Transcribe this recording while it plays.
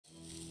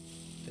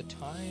The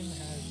time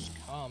has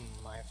come,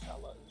 my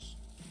fellas.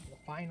 The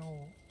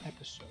final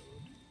episode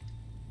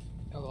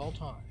of all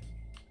time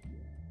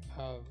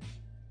of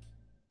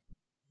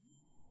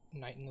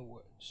Night in the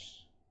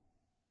Woods.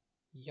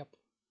 Yep.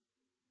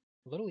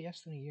 A little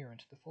less than a year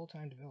into the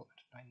full-time development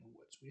of Night in the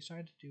Woods, we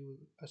decided to do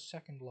a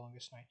second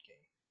Longest Night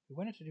game. We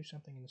wanted to do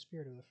something in the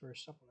spirit of the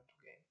first supplemental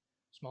game.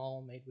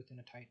 Small, made within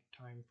a tight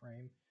time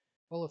frame,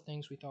 full of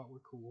things we thought were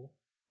cool.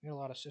 We had a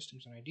lot of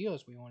systems and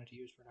ideas we wanted to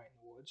use for Night in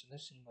the Woods, and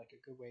this seemed like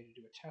a good way to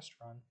do a test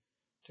run,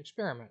 to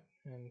experiment,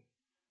 and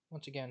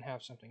once again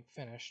have something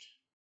finished.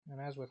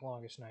 And as with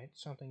Longest Night,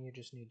 something you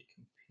just need to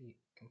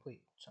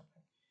complete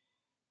something.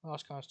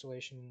 Lost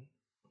Constellation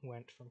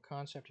went from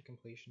concept to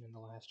completion in the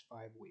last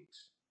 5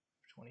 weeks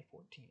of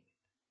 2014.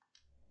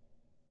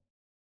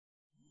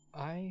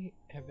 I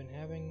have been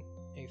having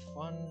a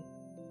fun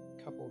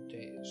couple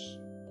days.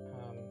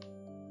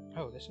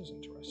 Oh, this is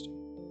interesting.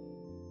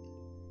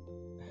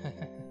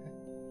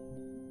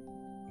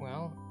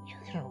 Well,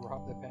 you're gonna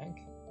rob the bank?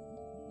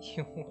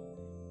 You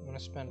wanna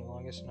spend the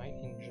longest night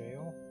in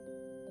jail?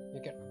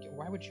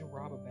 Why would you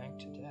rob a bank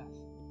to death?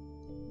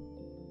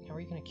 How are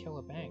you gonna kill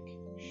a bank?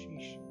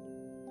 Sheesh.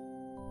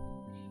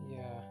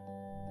 Yeah.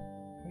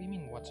 What do you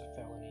mean, what's a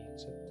felony?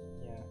 It's a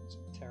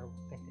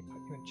terrible thing they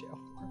put you in jail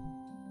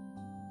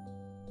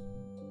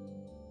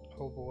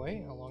for. Oh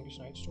boy, a Longest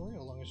Night story?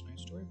 A Longest Night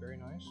story, very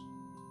nice.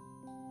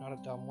 Not a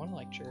dumb one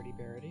like Charity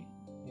Barity.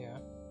 Yeah.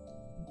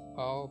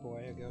 Oh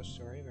boy, a ghost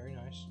story, very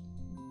nice.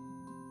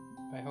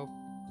 I hope...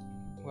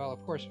 Well,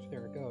 of course, if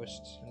there are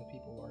ghosts and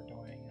people are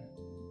dying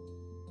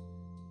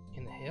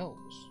in the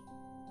hills.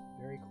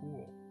 Very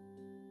cool.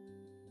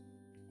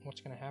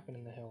 What's gonna happen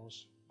in the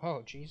hills?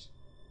 Oh, jeez.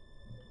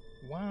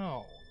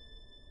 Wow.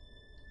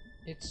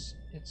 It's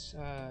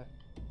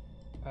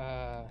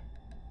the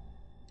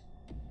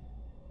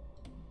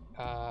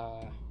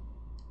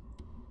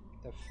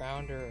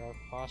founder of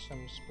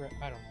Possum Sprit...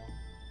 I don't know.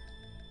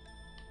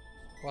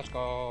 Let's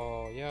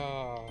go!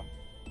 Yeah!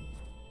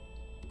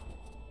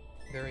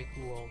 Very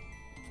cool.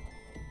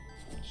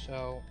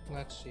 So,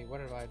 let's see, what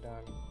have I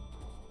done?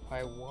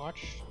 I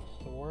watched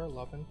Thor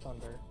Love and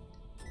Thunder,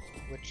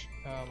 which,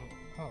 oh,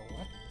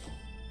 what?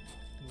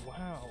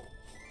 Wow!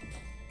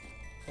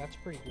 That's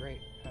pretty great,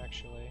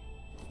 actually.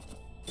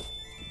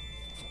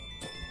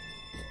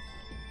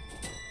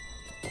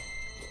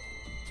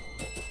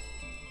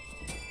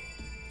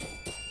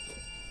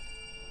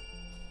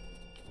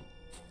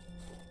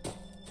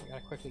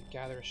 Gotta quickly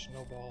gather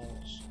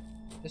snowballs.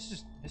 This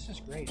is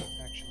great,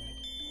 actually.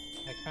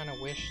 I kind of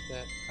wish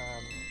that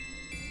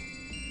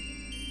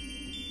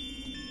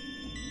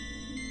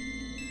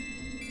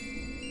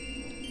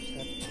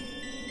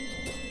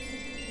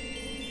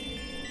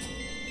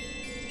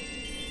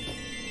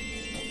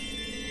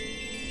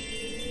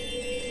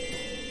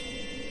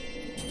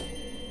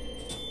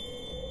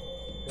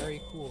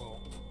very cool.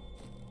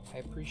 I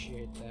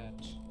appreciate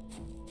that.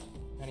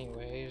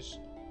 Anyways.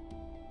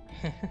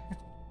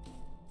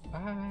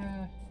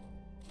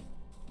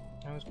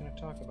 I was gonna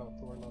talk about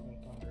Thor Love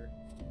and Thunder.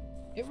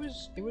 It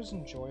was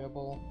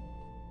enjoyable.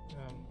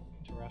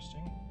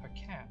 Interesting. A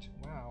cat.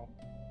 Wow.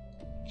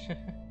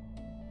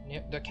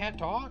 Yeah, the cat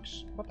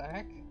talks? What the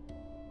heck?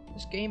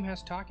 This game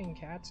has talking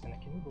cats in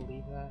it. Can you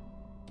believe that?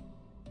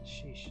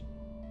 Sheesh.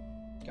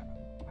 God,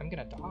 I'm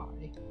gonna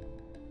die.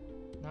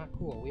 Not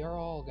cool. We are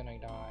all gonna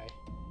die.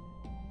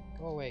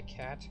 Go away,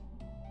 cat.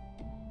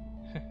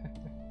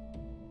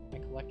 I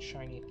collect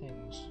shiny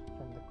things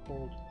from the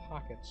cold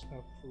pockets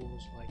of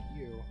fools like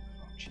you.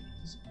 Oh,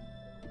 jeez.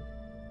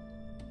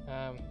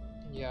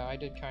 Yeah, I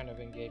did kind of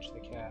engage the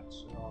cat,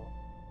 so...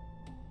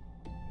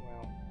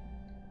 Well,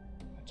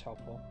 that's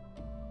helpful.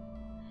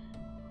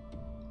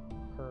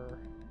 Her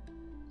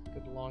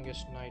good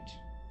longest night.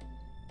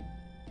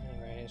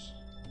 Anyways,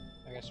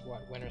 I guess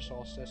what, winter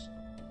solstice.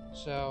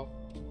 So,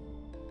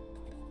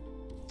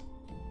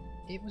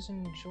 it was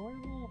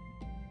enjoyable,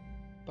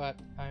 but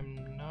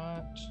I'm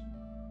not...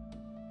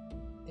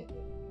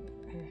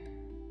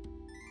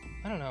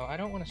 I don't know, I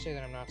don't want to say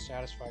that I'm not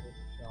satisfied with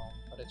the film,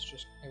 but it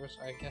was,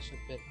 I guess, a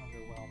bit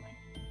underwhelming.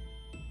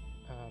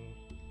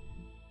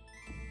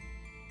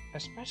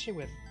 Especially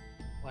with,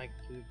 like,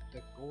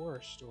 the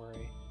Gore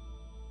story.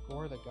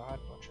 Gore the God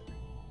Butcher.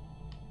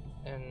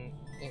 And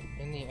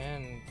in the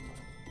end,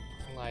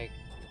 like,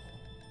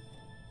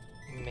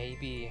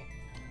 maybe,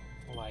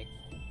 like,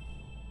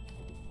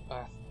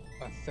 a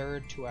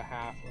third to a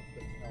half of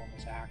the film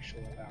is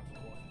actually about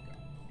Gore the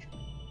God Butcher.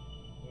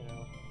 You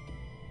know?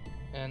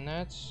 And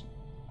that's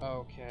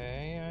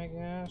okay, I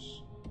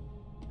guess.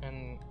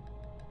 And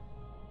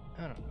I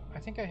don't know. I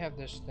think I have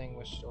this thing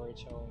with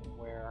storytelling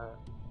where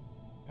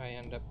I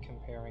end up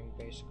comparing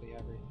basically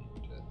everything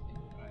to the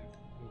thing that I've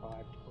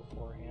imbibed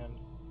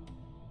beforehand.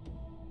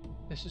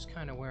 This is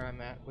kind of where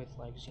I'm at with,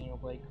 like,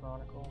 Xenoblade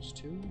Chronicles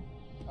 2.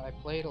 I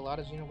played a lot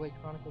of Xenoblade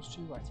Chronicles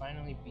 2. I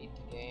finally beat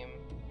the game.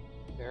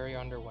 Very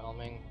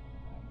underwhelming.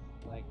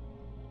 Like,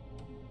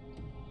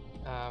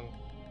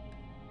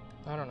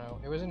 I don't know.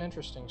 It was an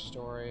interesting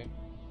story,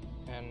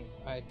 and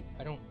I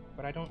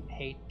don't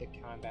hate the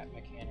combat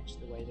mechanics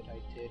the way that I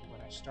did did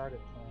when I started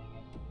playing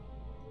it.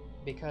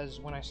 Because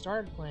when I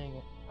started playing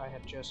it, I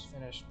had just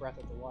finished Breath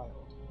of the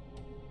Wild,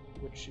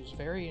 which is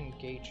very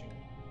engaging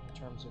in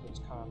terms of its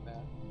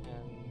combat,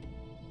 and,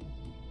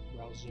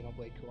 well,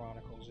 Xenoblade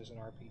Chronicles is an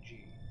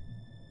RPG.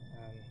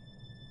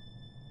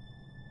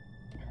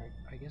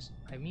 I guess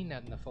I mean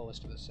that in the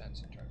fullest of the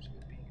sense in terms of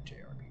it being a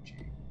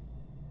JRPG,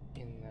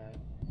 in that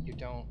you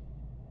don't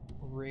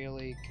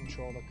really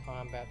control the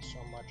combat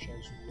so much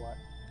as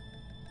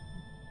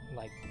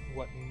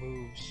what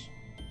moves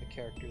the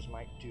characters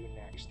might do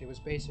next. It was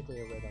basically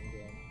a rhythm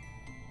game.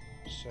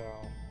 So,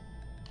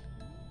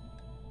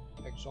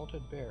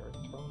 Exalted Bear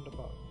throned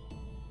above,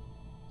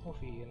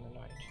 Coffee in the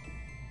night,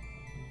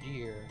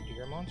 Deer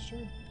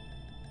monster?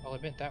 I'll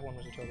admit that one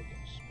was a total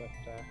guess, but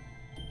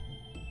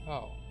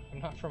oh, I'm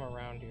not from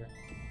around here.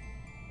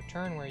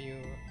 Return where you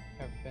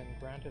have been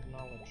granted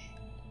knowledge.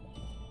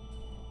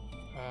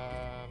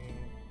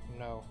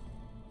 No.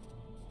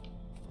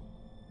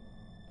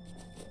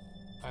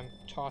 I'm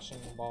tossing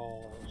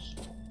balls.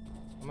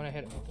 I'm gonna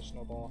hit him with a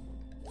snowball.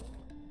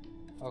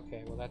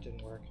 Okay, well that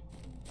didn't work.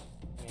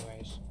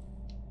 Anyways.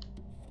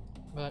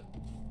 But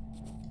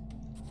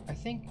I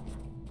think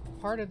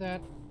part of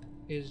that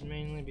is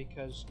mainly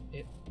because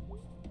it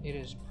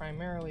is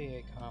primarily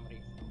a comedy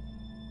film.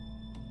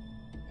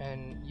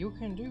 And you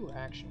can do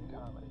action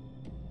comedy.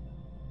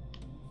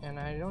 And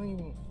I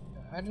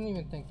didn't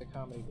even think the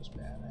comedy was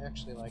bad. I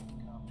actually liked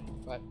the comedy.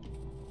 But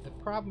the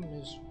problem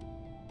is,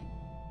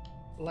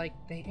 like,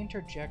 they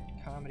interject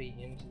comedy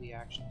into the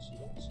action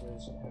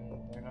sequences,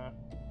 and they're not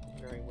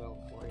very well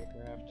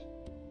choreographed.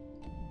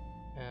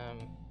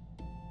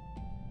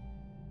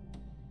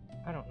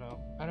 I don't know.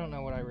 I don't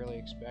know what I really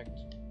expect.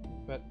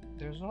 But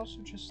there's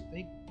also just,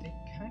 they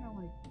kind of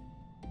like,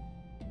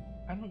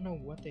 I don't know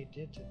what they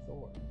did to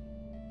Thor.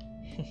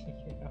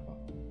 You know?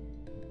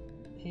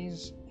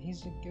 He's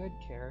a good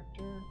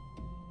character,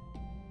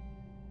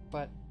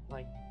 but,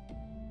 like,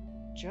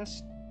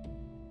 just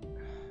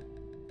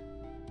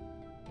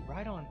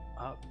right on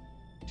up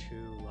to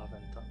Love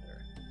and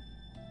Thunder,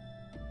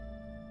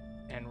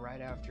 and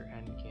right after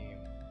Endgame,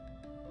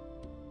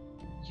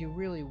 you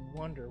really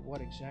wonder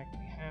what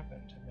exactly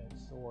happened to make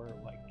Thor,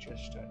 like,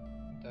 just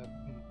the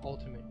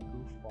ultimate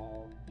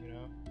goofball, you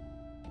know?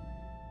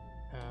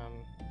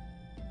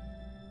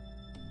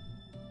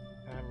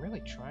 And I'm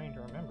really trying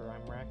to remember.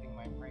 I'm racking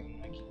my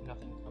brain.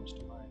 Nothing comes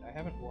to mind. I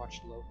haven't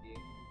watched Loki,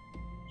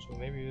 so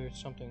maybe there's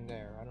something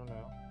there. I don't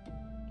know.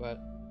 But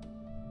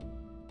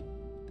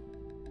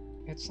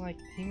it's like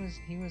he was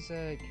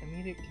a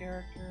comedic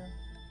character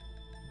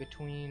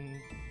between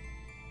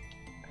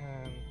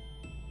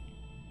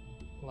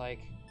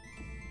like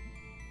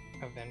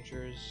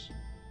Avengers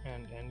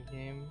and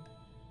Endgame,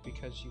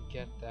 because you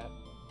get that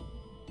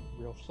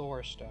real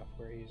Thor stuff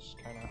where he's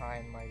kind of high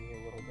and mighty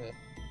a little bit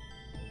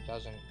and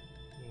doesn't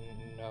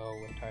know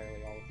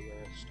entirely all of the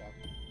Earth stuff.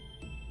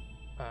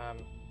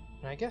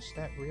 And I guess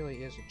that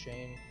really is a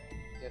Jane thing.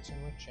 He gets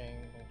in with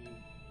Jane and he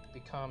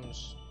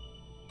becomes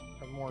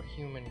a more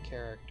human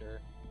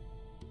character,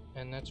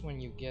 and that's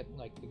when you get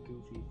like the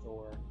goofy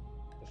Thor,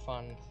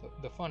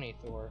 the funny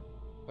Thor,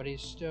 but he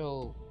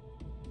still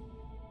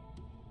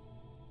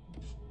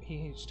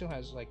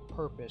has like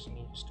purpose, and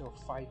he still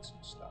fights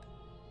and stuff.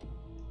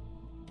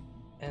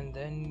 And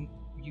then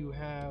you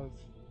have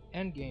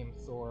Endgame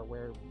Thor,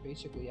 where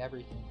basically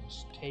everything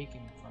is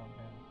taken from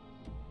him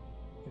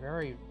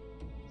very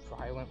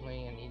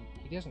violently, and he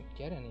doesn't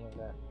get any of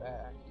that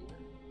back either.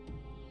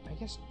 I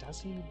guess, does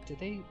he? Did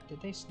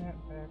they snap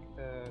back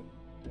the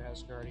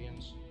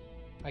Asgardians?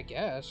 I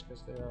guess,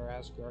 because there are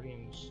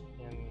Asgardians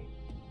in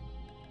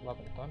Love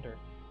and Thunder.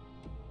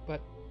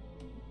 But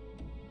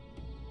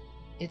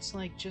it's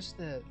like just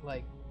the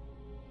like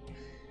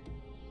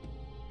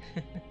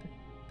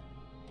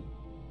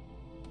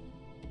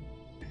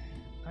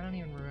I don't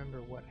even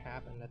remember what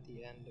happened at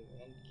the end of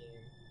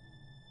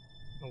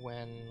Endgame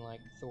when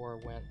like Thor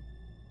went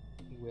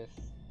with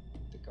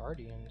the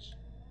Guardians.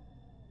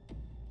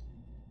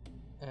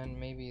 And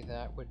maybe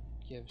that would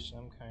give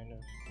some kind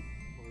of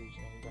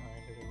reasoning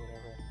behind it or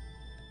whatever.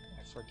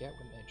 I forget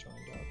when they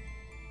joined up.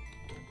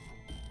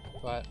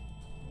 But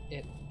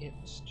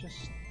it's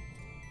just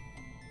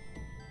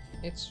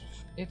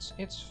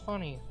it's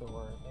funny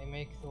Thor. They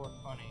make Thor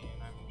funny,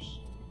 and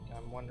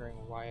I'm wondering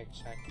why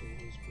exactly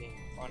he's being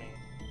funny.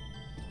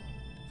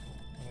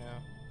 You know?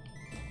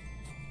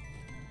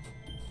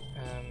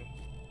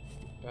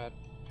 But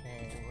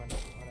hey,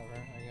 whatever,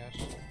 I guess.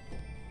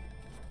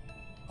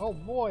 Oh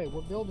boy,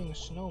 we're building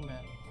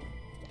snowmen.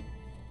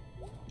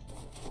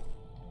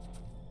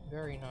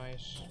 Very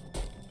nice.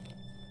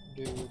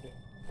 Dude,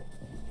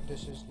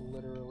 this is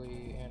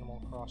literally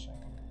Animal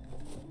Crossing.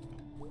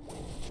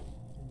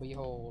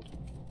 Behold.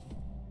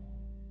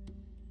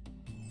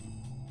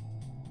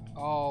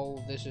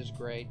 Oh, this is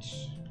great.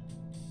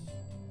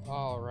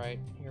 Alright,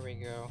 here we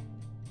go.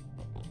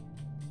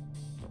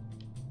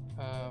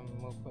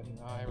 We'll put an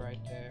eye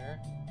right there.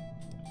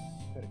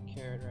 Put a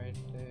carrot right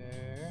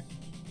there.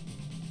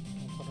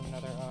 We'll put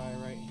another eye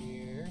right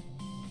here.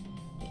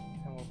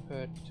 And we'll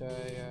put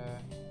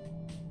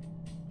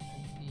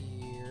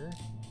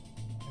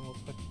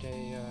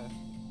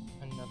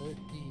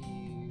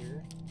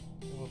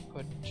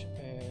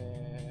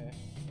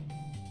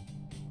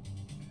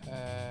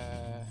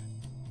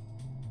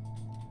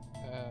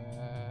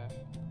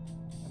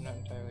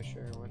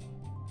Sure,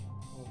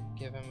 we'll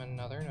give him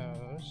another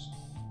nose.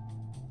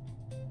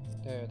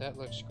 There, that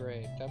looks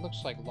great. That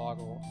looks like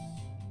Loggle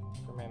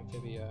from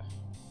Amphibia.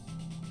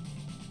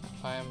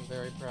 I am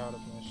very proud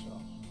of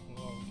myself.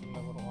 We'll give him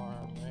a little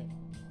arm, right?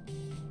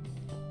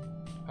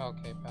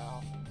 Okay,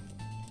 pal.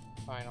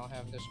 Fine, I'll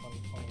have this one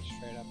pointing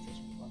straight up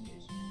just for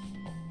funsies.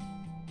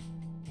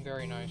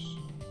 Very nice.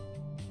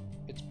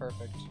 It's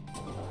perfect.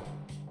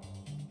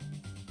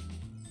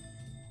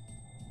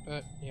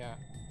 But, yeah.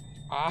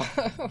 Ah,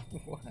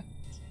 what?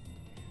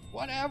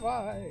 What am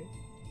I?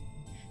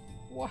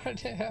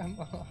 What am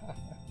I?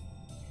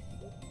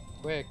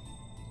 Quick,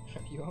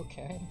 are you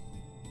okay?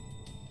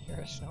 You're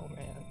a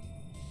snowman.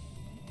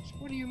 So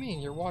what do you mean?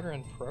 You're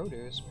watering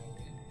produce,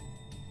 maybe?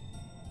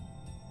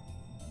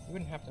 You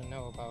wouldn't have to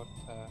know about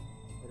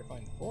where to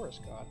find the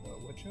forest god, though,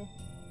 would you?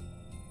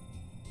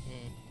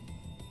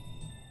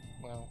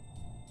 Well.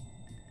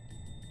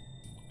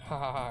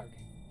 Hog.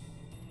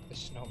 This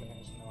snowman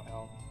is no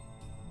help.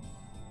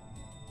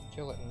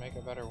 Kill it and make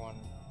a better one.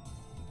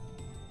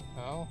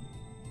 No?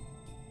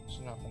 It's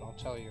nothing, I'll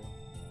tell you.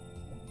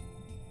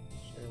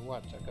 So you're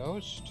what, a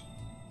ghost?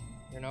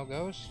 You're no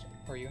ghost?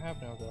 Or you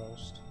have no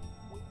ghost?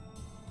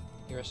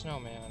 You're a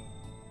snowman.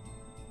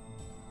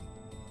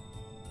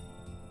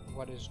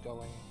 What is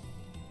going?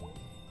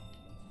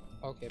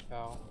 Okay,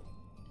 pal.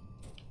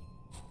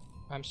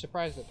 I'm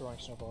surprised that throwing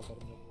snowballs at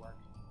him didn't work.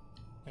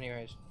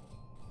 Anyways.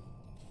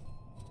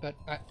 But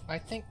I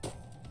think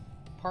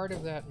part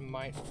of that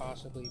might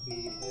possibly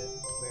be it,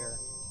 where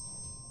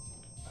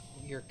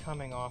you're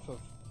coming off of,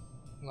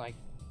 like,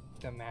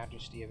 the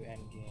majesty of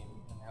Endgame,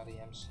 and now the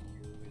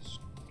MCU is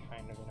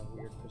kind of in a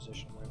weird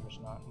position where there's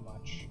not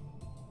much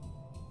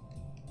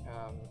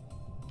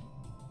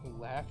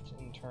left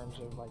in terms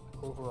of, like,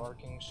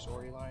 overarching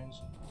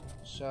storylines.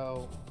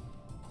 So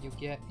you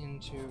get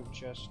into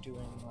just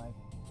doing, like,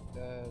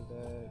 the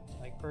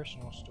like,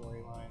 personal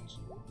storylines.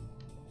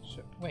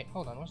 So, wait,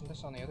 hold on, wasn't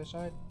this on the other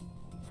side?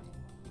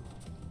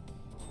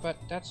 But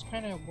that's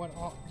kind of what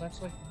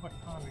that's like what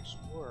comics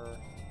were,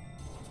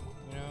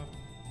 you know?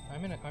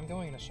 I'm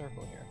going in a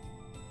circle here.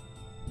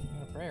 You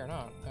gonna pray or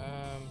not?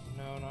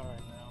 No, not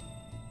right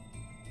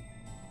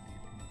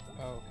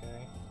now.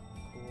 Okay,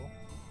 cool.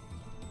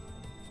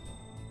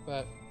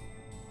 But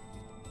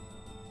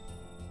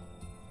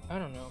I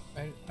don't know.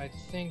 I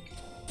think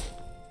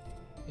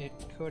it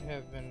could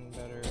have been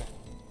better,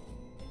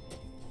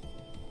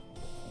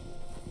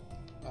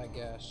 I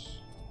guess.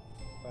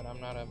 But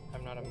I'm not a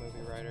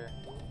movie writer.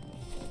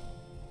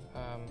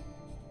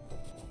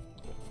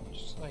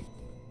 Just like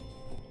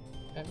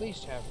at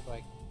least have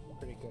like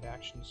pretty good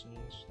action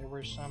scenes. There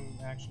were some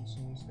action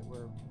scenes that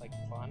were like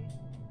fun.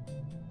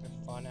 They're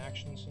fun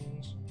action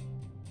scenes,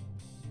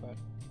 but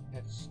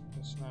it's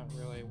not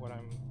really what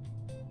I'm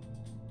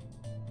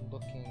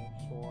looking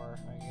for,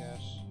 I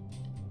guess.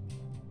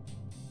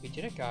 We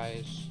did it,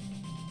 guys.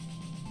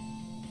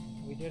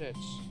 We did it.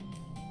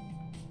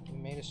 We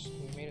made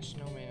a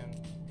snowman.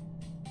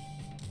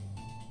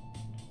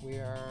 We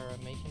are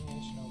making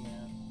a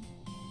snowman.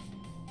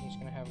 He's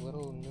gonna have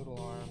little noodle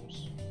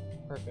arms.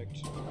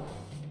 Perfect.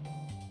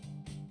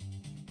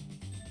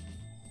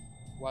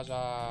 What's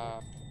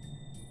up?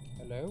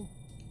 Hello?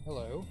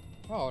 Hello?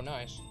 Oh,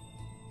 nice.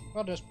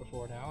 Well, just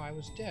before now, I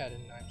was dead,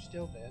 and I'm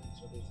still dead,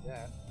 so there's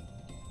that.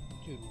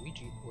 Dude,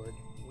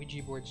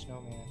 Ouija board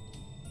snowman.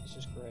 This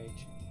is great.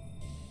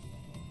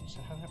 Is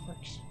that how that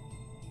works?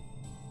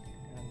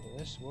 And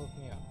this woke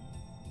me up.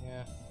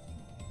 Yeah.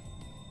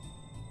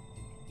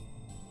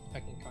 I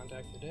can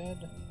contact the dead.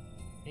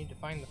 I need to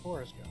find the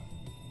forest god.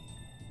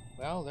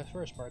 Well, the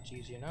first part's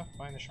easy enough.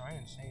 Find the shrine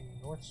and say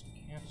North's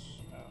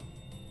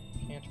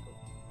canticle.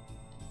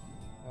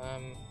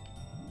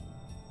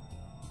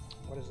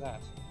 What is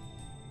that?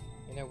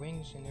 In their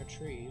wings, in their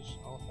trees,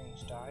 all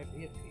things die,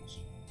 be at peace.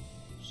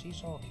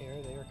 Cease all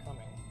care, they are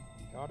coming.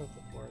 God of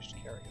the forest,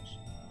 carry us.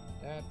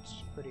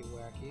 That's pretty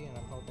wacky, and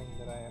I'm hoping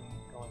that I am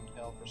going to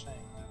hell for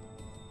saying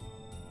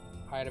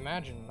that. I'd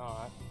imagine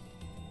not,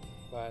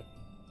 but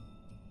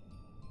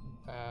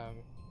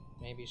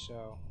maybe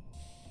so.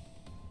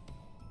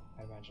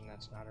 I imagine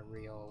that's not a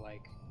real,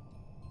 like,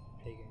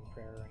 pagan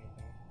prayer or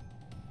anything.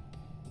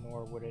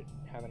 Nor would it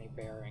have any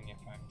bearing if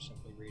I'm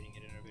simply reading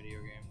it in a video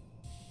game.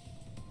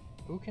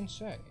 Who can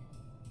say?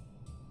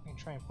 I can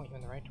try and point you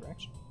in the right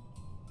direction.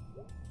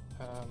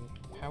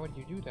 How would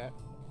you do that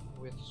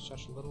with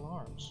such little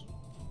arms?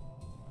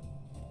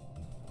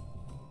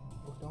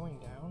 We're going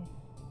down?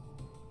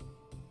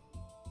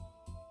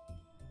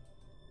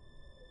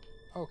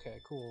 Okay,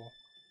 cool.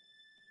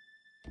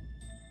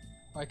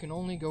 I can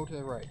only go to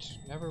the right,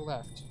 never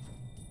left.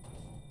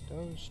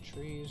 Those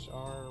trees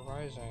are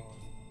rising.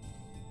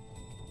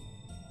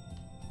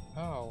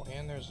 Oh,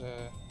 and there's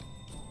a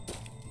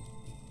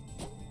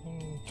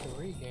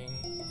intriguing.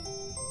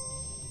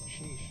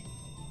 Sheesh.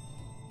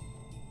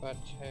 But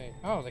hey,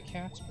 oh, the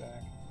cat's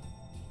back.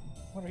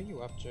 What are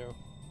you up to?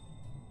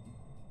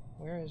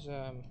 Where is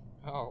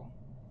oh,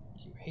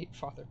 you hate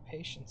Father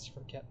Patience,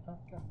 forget not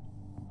God.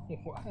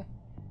 What?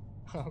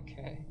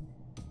 Okay.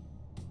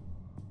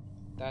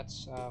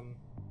 That's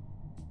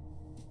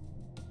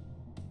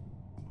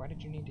Why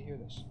did you need to hear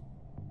this?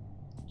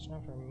 It's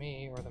not for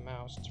me or the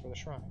mouse, it's for the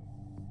shrine.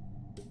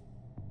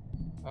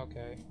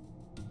 Okay.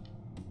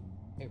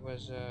 It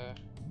was,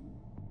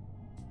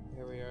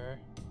 here we are.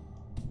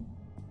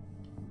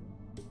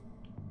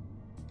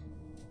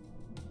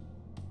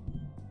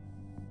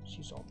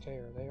 She's all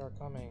care, they are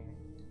coming.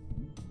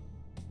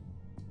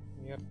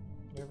 Yep,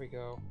 there we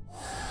go.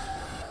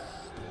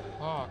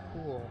 Ah,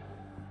 cool.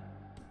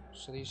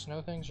 So these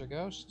snow things are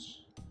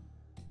ghosts?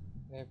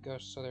 They have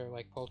ghosts, so they're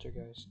like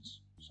poltergeists.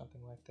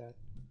 Something like that.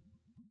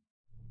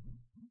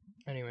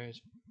 Anyways,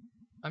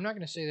 I'm not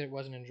going to say that it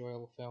was an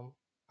enjoyable film.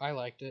 I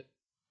liked it.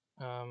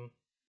 I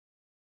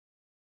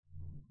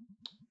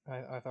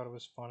thought it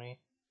was funny.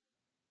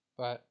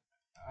 But,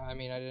 I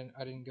mean, I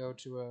didn't go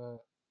to a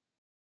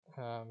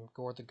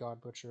Gore the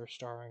God Butcher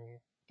starring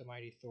the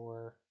Mighty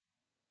Thor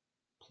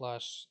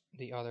plus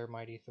the other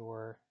Mighty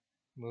Thor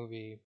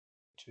movie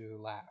to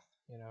laugh,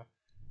 you know?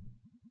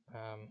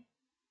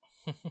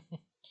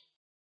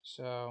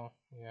 So,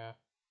 yeah.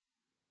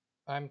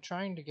 I'm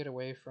trying to get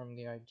away from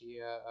the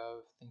idea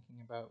of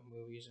thinking about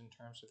movies in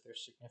terms of their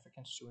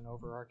significance to an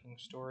overarching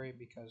story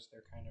because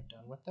they're kind of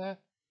done with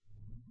that.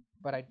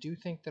 But I do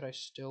think that I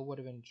still would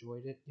have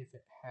enjoyed it if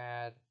it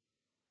had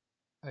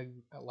a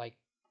like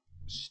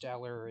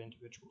stellar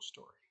individual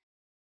story.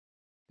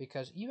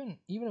 Because even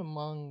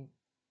among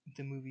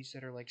the movies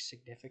that are like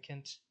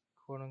significant,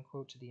 quote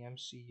unquote, to the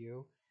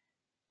MCU,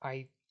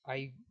 I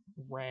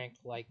rank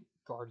like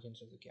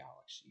Guardians of the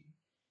Galaxy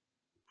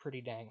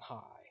pretty dang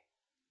high.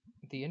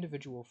 The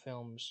individual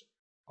films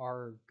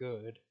are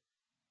good.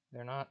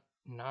 They're not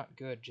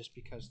good just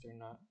because they're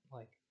not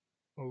like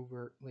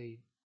overtly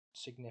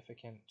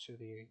significant to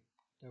the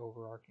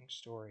overarching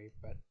story,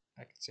 but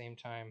at the same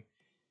time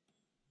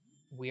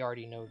we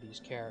already know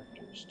these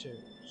characters too,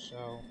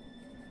 so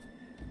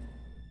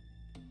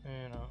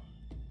you know.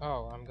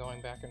 Oh, I'm going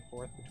back and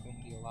forth between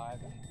the alive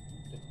and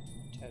the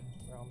dead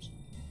realms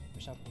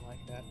or something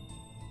like that.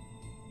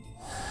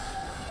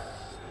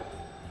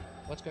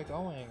 Let's get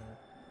going.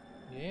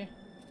 Yeah?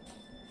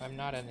 I'm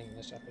not ending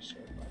this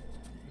episode, but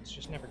it's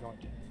just never going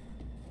to end.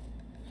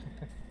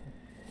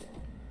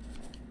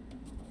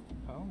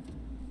 Oh.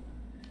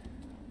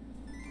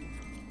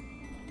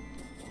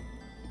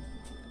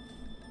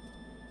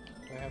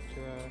 Do I have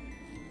to,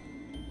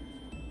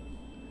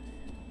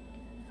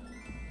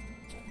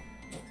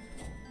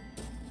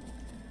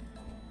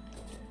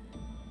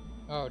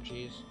 Oh,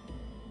 jeez.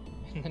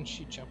 And then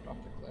she jumped off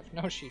the cliff.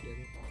 No, she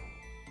didn't.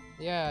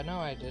 Yeah, no,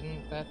 I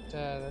didn't. That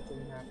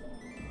didn't happen.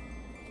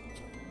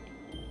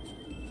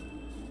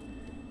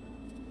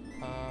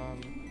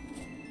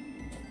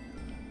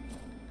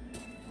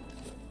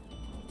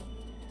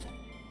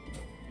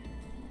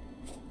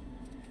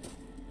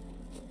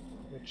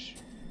 Which,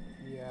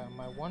 yeah,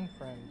 my one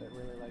friend that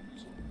really liked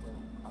Xenoblade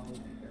would probably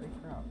be very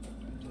proud.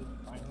 I did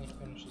finally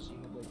finish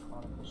Xenoblade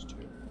Chronicles 2.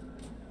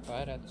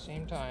 But at the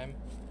same time,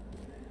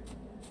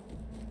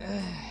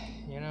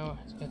 you know,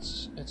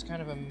 it's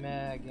kind of a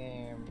meh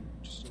game,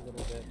 just a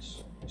little bit.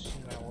 Just to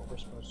know what we're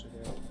supposed to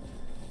do.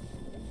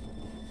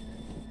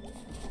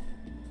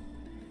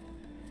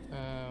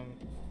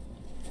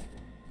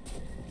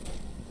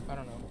 I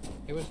don't know.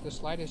 It was the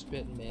slightest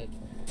bit mid,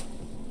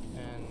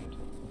 and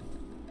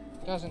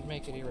doesn't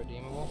make it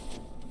irredeemable,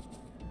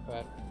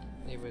 but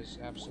it was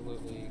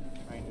absolutely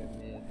kind of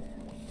mid.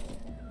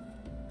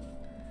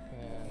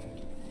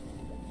 And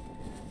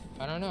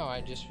I don't know,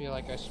 I just feel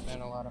like I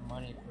spent a lot of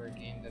money for a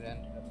game that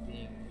ended up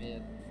being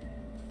mid.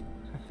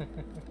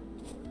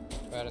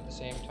 But at the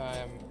same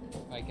time,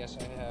 I guess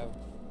I have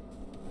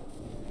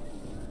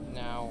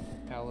now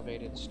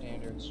elevated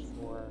standards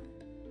for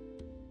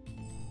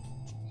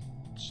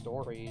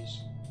stories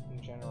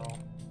in general.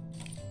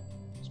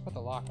 Let's put the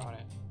lock on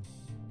it.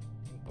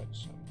 And put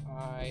some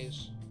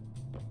eyes.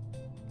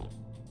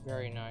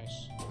 Very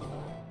nice.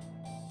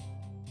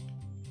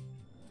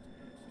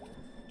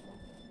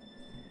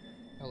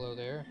 Hello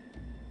there.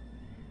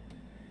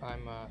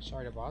 I'm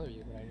sorry to bother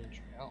you, but I need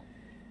your help.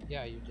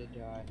 Yeah, you did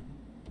die.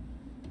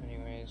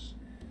 Anyways,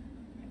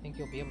 I think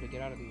you'll be able to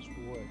get out of these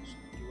woods.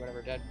 Do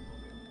whatever dead people do.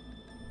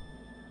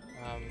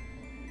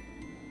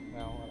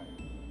 Well,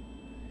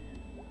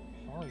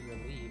 follow your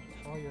lead.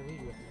 Follow your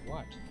lead with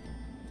what?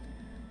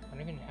 I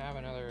don't even have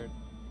another...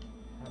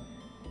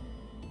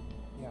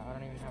 yeah, I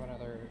don't even have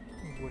another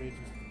wooded,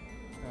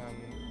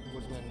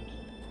 woodland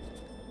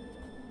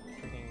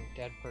freaking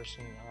dead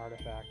person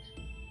artifact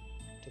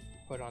to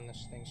put on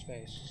this thing's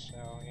face.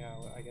 So, yeah,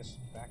 well, I guess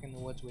back in the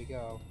woods we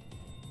go.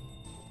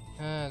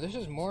 This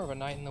is more of a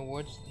night in the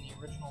woods than the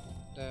original,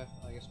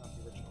 I guess not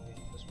the original,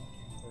 this one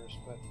came first,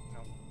 but, you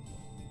know,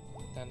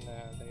 then you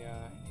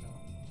know,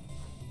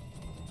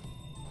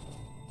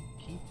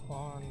 keep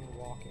on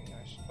walking,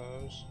 I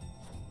suppose,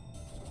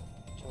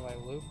 till I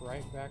loop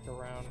right back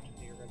around to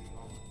the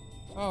original.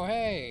 Oh,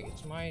 hey,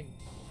 it's my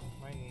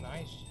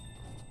nice,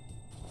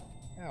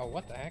 oh,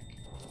 what the heck,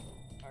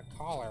 a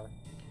collar.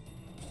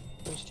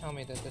 Please tell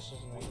me that this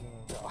isn't a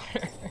human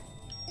collar.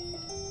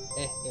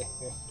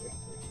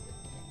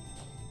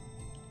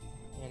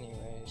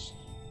 Anyways.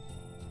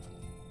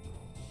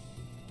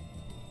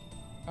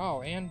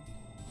 Oh, and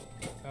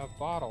a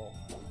bottle.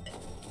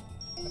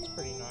 That's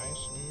pretty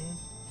nice.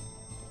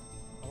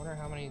 I wonder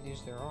how many of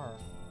these there are.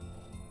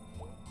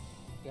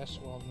 Guess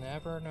we'll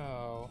never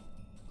know.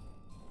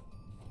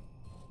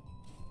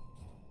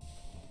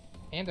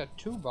 And a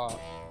tuba.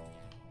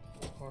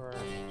 Or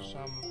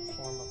some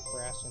form of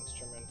brass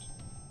instrument.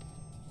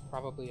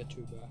 Probably a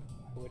tuba.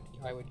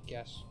 I would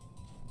guess.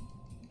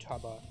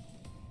 Tuba.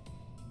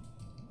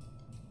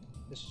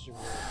 This is a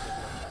really good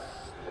one.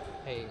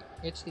 Hey,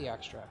 it's the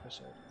extra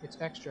episode. It's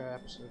extra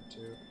episode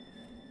 2.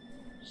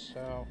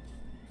 So,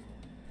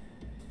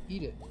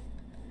 eat it.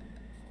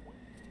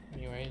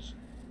 Anyways,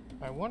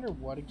 I wonder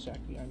what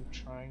exactly I'm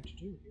trying to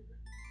do here.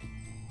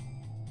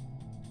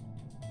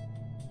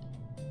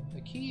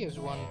 The key is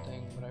one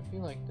thing, but I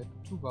feel like the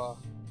tuba...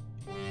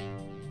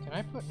 Can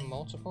I put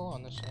multiple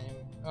on the same?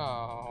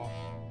 Oh,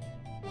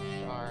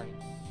 darn.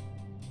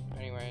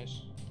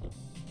 Anyways.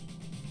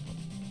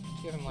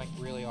 Let's give him like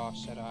really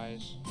offset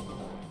eyes.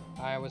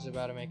 I was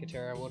about to make a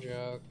terrible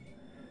joke.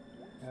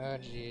 Oh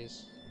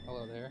jeez.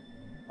 Hello there.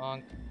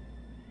 Honk.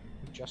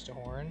 Just a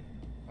horn?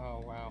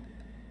 Oh wow.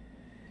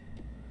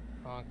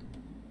 Honk.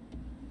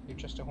 You're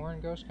just a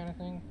horn ghost kind of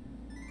thing?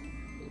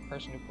 You're the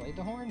person who played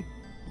the horn?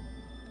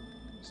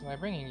 So by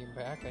bringing you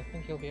back, I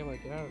think you'll be able to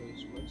get out of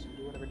these woods and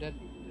do whatever dead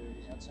people do.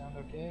 Does that sound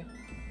okay?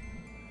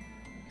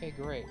 Okay,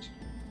 great.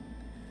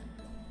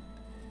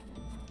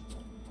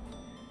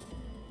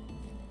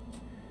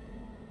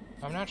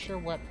 I'm not sure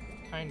what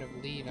kind of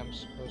lead I'm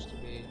supposed to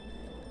be.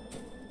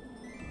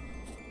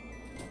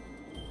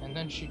 And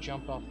then she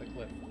jumped off the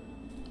cliff.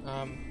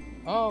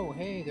 Oh,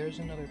 hey, there's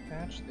another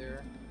patch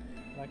there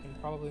that I can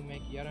probably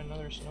make yet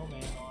another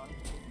snowman on.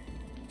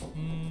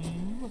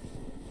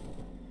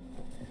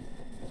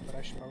 But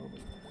I should probably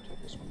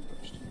take this one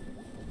first.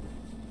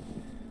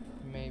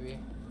 Maybe.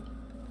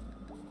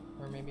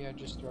 Or maybe I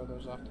just throw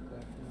those off the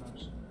cliff, who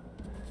knows.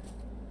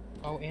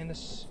 Oh, and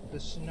the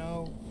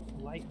snow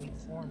lightly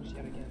forms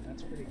yet again.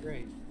 That's pretty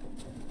great.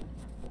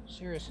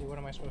 Seriously, what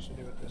am I supposed to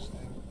do with this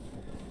thing?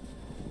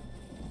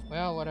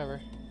 Well,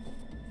 whatever.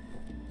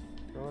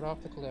 Throw it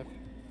off the cliff.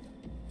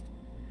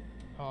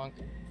 Honk.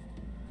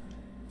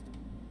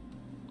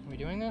 Are we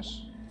doing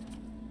this?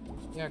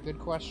 Yeah, good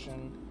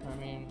question. I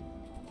mean,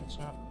 it's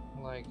not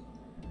like...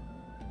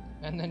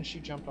 And then she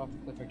jumped off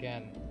the cliff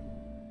again.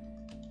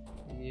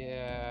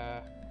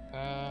 Yeah...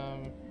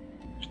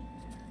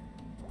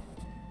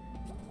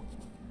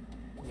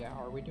 Yeah,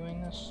 are we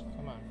doing this?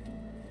 Come on.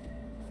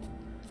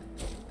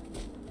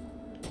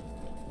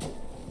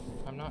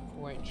 I'm not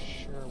quite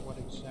sure what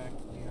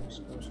exactly I'm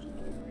supposed to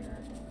do here.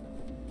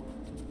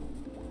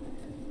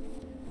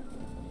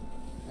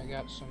 I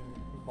got some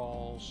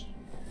balls.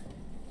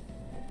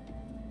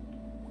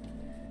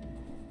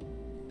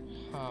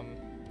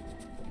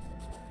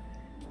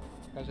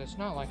 Because it's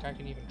not like I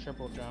can even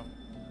triple jump.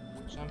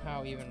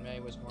 Somehow even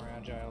May was more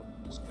agile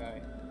than this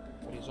guy.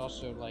 But he's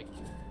also like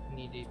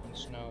knee-deep in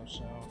snow,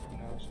 so who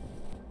knows.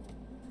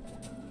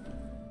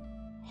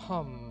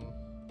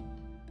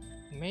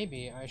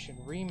 Maybe I should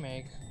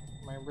remake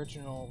my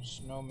original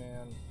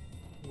snowman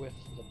with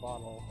the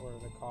bottle or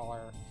the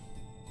collar.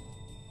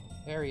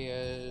 There he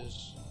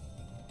is.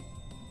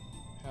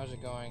 How's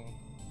it going?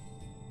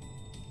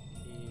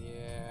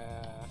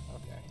 Yeah,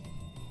 okay.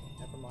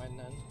 Never mind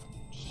then.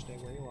 Just stay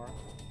where you are.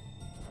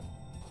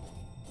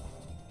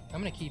 I'm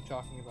gonna keep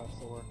talking about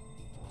Thor.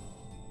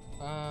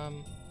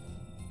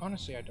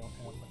 Honestly, I don't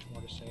have much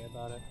more to say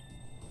about it.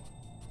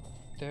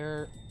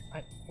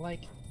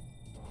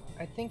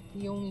 I think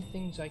the only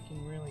things I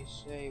can really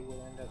say would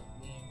end up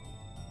being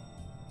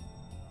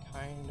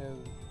kind of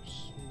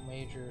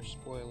major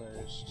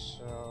spoilers,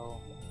 so...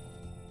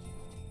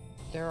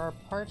 There are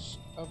parts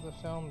of the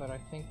film that I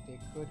think they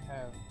could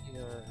have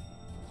either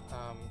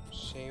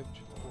saved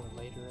for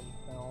later in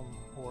the film,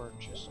 or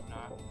just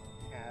not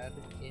had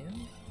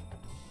in,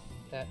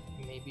 that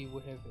maybe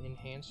would have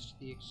enhanced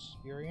the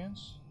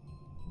experience.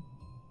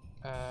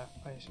 I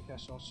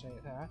guess I'll say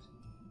that.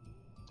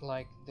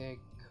 Like, they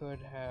could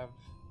have,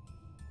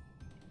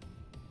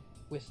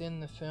 within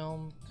the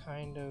film,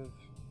 kind of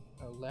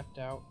left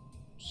out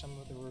some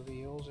of the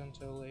reveals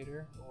until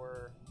later,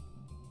 or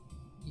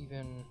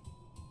even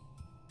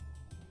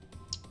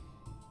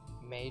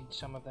made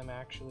some of them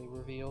actually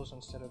reveals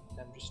instead of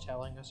them just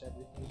telling us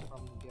everything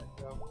from the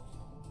get-go.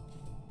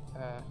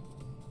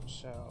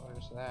 So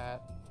there's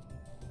that.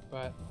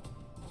 But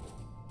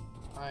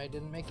I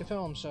didn't make the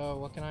film, so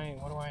what do I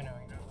know,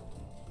 you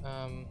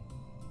know?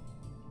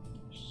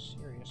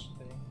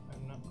 Seriously,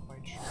 I'm not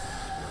quite sure.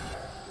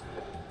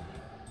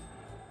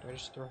 Do I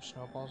just throw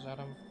snowballs at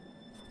him?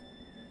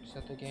 Is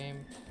that the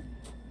game?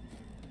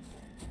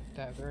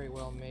 That very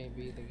well may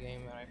be the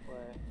game that I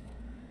play.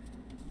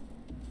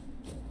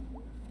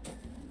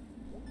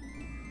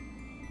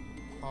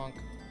 Honk.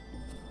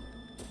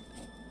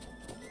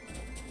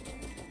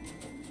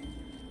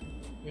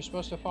 You're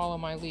supposed to follow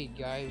my lead,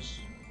 guys.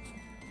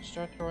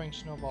 Start throwing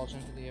snowballs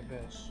into the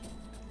abyss.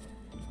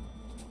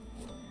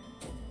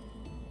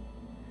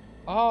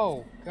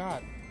 Oh,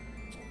 God.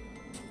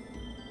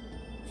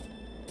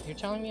 You're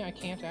telling me I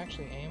can't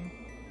actually aim?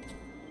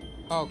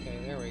 Okay,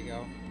 there we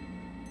go.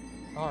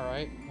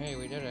 Alright, hey,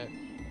 we did it.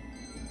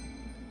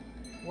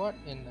 What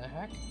in the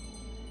heck?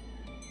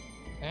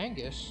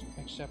 Angus,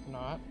 except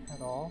not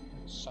at all.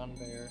 It's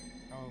Sunbear.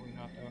 Probably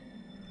not though.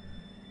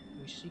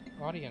 We seek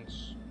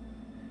audience.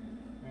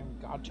 I'm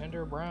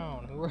Godtender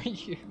Brown. Who are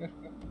you?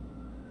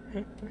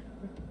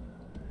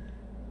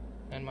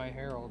 And my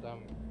Herald,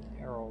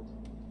 Harold.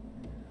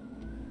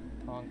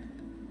 Honk.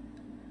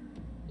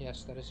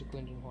 Yes, that is a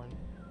Glindenhorn.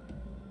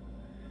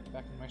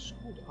 Back in my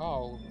school.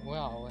 Oh,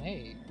 well,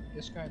 hey,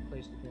 this guy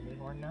plays the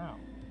Glindenhorn now.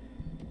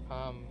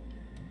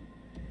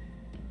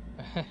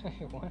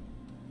 What?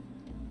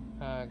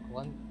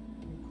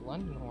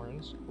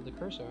 Glindenhorns hold the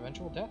curse of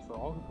eventual death for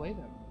all who play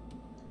them.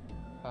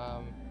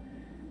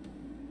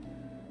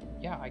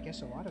 Yeah, I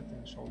guess a lot of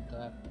things hold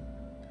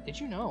that. Did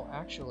you know,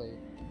 actually,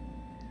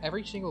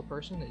 every single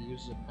person that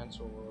uses a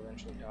pencil will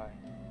eventually die.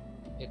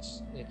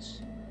 It's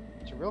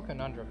a real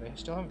conundrum. They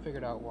still haven't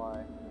figured out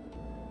why.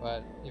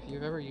 But if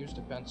you've ever used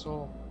a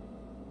pencil,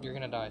 you're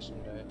gonna die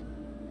someday.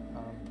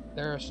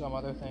 There are some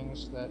other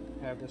things that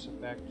have this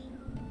effect.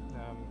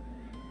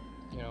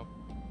 You know,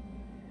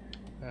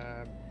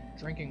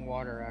 drinking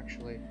water,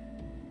 actually.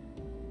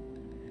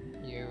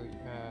 You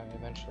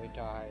eventually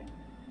die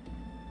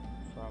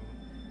from,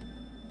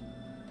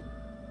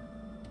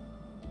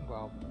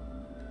 well,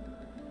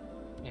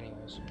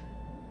 anyways.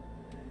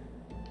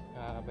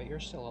 But you're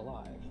still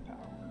alive, pal.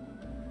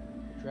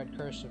 The dread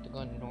curse of the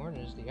Glindenhorn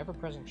is the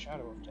ever-present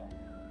shadow of death.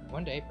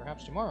 One day,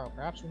 perhaps tomorrow,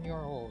 perhaps when you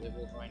are old, it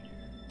will find you.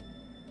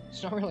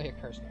 It's not really a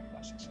curse in a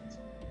classic sense.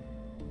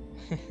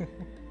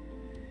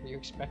 Were you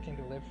expecting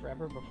to live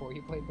forever before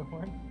you played the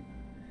horn?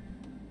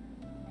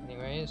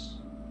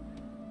 Anyways,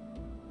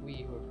 we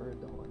who have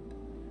heard the horn.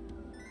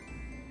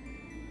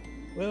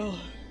 Well,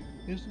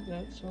 isn't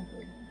that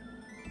something?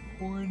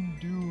 Horn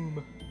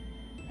Doom.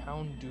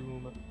 Hound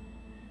Doom.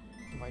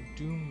 My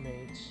Doom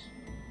mates.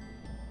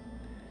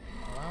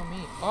 Allow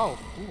me. Oh,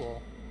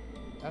 cool.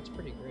 That's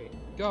pretty great.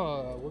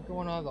 Go! We're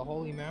going on the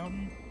Holy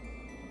Mountain.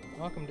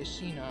 Welcome to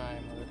Sinai,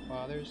 Mother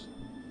Fathers.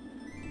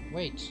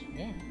 Wait,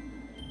 yeah.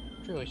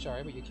 Truly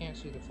sorry, but you can't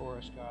see the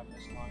forest god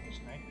this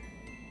longest night.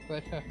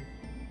 But,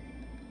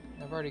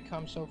 I've already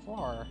come so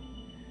far.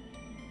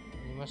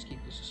 You must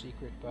keep this a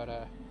secret,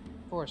 but,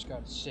 forest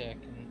god's sick,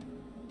 and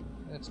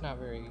it's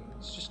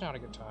just not a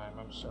good time.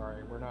 I'm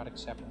sorry. We're not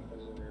accepting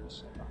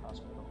visitors at the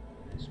hospital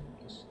at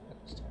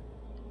this time.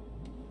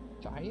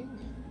 Dying?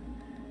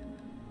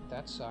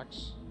 That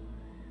sucks.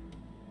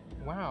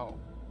 Wow,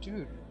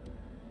 dude.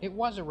 It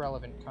was a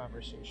relevant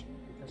conversation,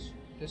 because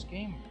this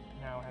game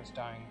now has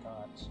dying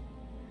gods.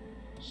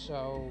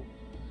 So,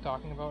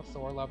 talking about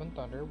Thor Love and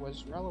Thunder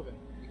was relevant,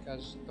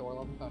 because Thor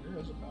Love and Thunder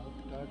is about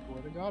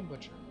Thor the God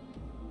Butcher.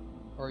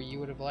 Or you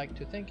would have liked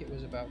to think it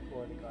was about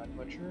Thor the God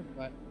Butcher,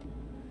 but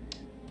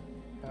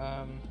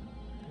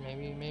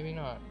maybe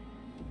not,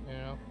 you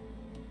know?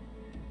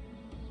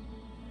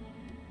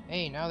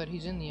 Hey, now that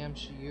he's in the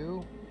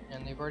MCU,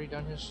 and they've already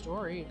done his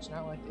story, it's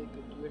not like they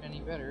could do it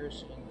any better,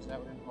 since that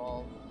would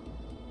involve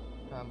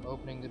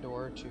opening the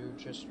door to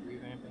just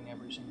revamping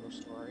every single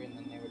story, and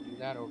then they would do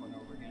that over and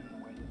over again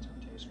in a way that's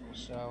distasteful,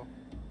 so,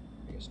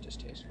 I guess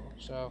distasteful,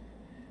 so,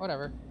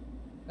 whatever.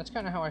 That's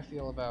kind of how I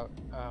feel about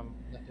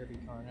Let There Be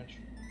Carnage.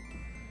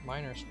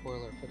 Minor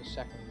spoiler for the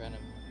second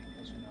Venom,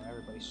 because, you know,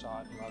 everybody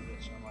saw it and loved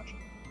it so much.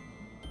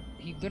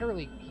 He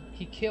literally,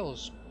 he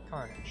kills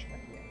Carnage at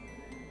the end.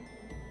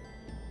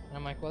 And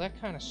I'm like, well, that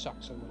kind of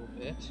sucks a little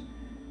bit.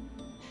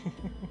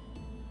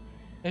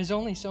 There's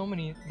only so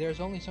many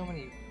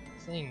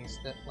things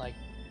that, like,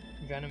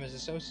 Venom is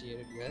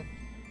associated with.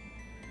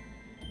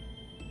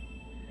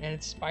 And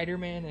it's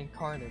Spider-Man and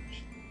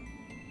Carnage.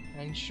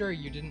 And sure,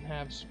 you didn't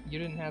have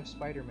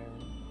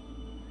Spider-Man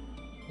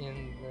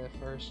in the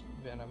first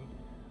Venom,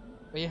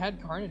 but you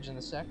had Carnage in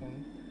the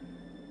second.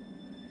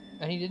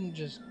 And he didn't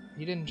just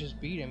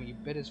beat him, he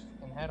bit his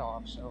fucking head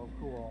off, so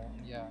cool.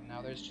 Yeah,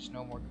 now there's just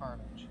no more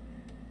Carnage.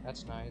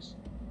 That's nice.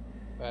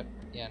 But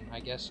again, I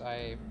guess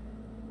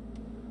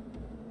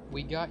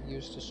we got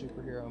used to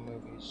superhero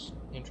movies,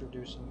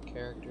 introducing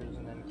characters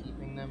and then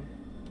keeping them.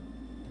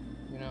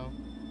 You know,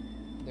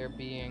 there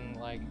being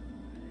like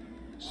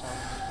some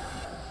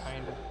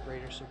kind of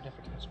greater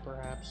significance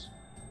perhaps,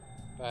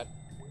 but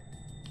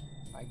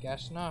I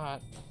guess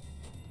not.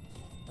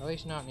 At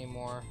least not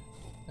anymore.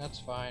 That's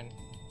fine.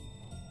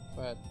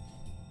 But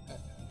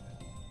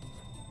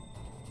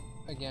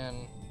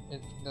again,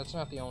 that's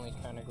not the only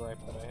kind of gripe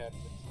that I had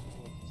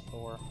with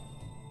Thor.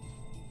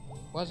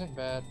 Wasn't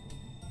bad.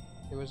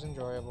 It was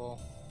enjoyable.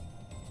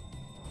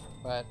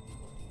 But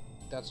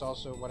that's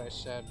also what I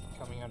said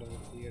coming out of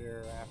the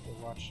theater after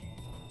watching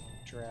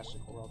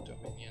Jurassic World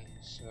Dominion,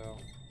 so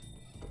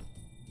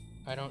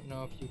I don't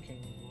know if you can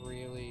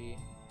really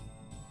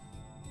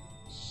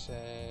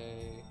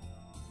say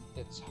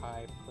it's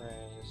high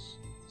praise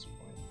at this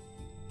point.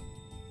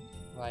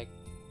 Like,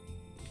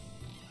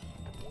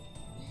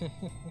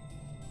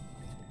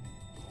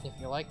 if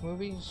you like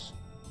movies,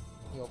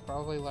 you'll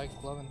probably like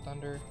Love and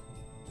Thunder.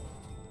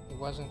 It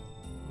wasn't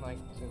like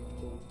the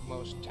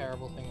most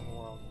terrible thing in the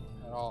world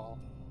at all.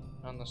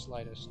 None the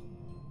slightest.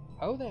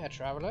 Ho there,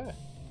 traveler!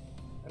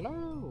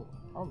 Hello!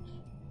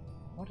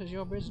 What is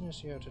your business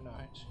here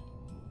tonight?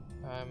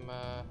 I'm,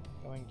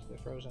 going to the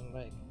frozen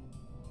lake.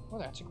 Well,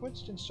 that's a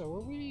coincidence, so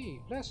are we.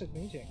 Blessed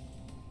meeting.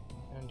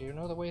 And do you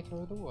know the way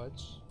through the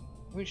woods?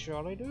 We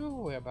surely do.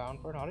 We're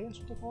bound for an audience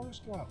with the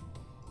Forest Club.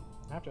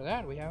 After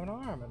that, we have an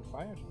arm and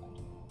fire tonight.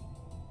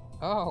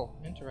 Oh,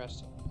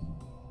 interesting.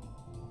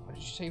 What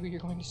did you say we were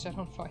going to set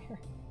on fire?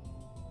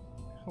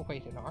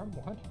 Wait, an arm?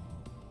 What?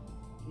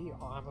 The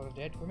arm of a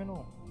dead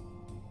criminal.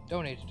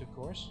 Donated, of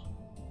course.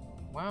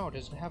 Wow,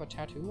 does it have a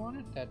tattoo on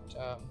it that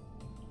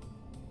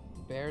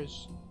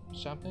bears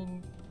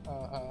something,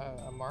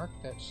 a mark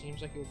that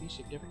seems like it would be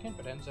significant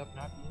but ends up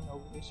not being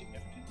overly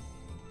significant?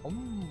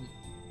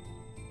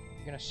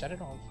 You're gonna set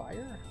it on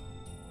fire?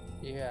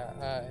 Yeah,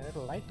 and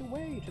it'll light the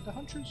way to the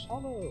Hunter's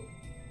Hollow.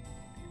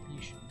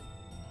 Yeesh.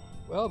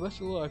 Well,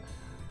 best of luck.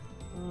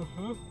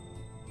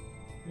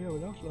 We have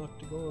enough luck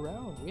to go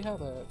around. We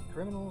have a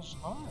criminal's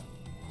arm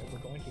that we're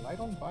going to light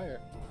on fire.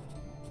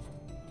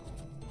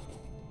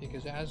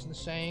 Because as the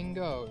saying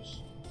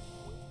goes,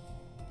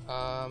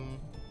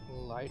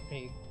 light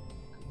a...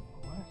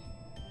 what?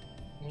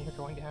 And you're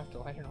going to have to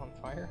light it on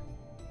fire?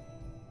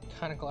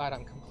 Kinda glad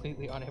I'm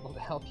completely unable to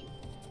help you.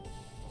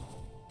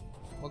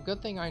 Well,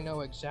 good thing I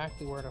know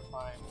exactly where to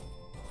find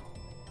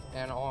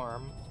an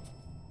arm.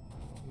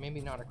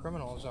 Maybe not a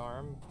criminal's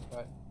arm,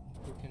 but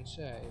who can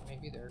say?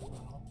 Maybe they're a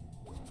criminal.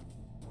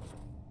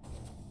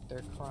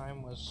 Their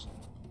crime was...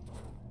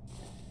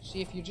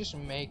 See, if you just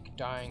make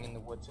dying in the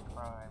woods a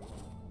crime,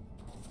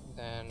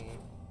 then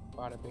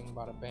bada bing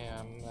bada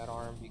bam, that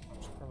arm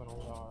becomes a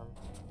criminal's arm.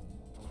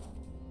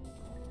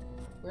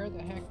 Where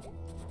the heck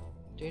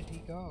did he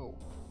go?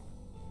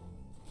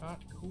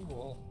 Not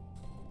cool.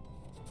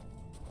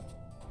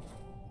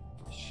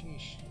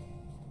 Sheesh.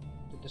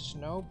 Did the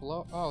snow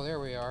blow? Oh, there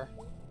we are.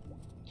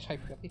 Did I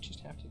really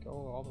just have to go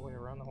all the way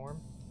around the horn?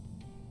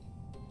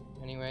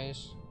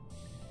 Anyways,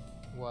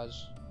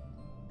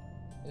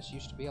 this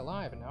used to be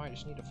alive, and now I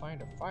just need to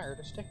find a fire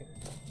to stick it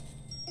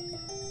in.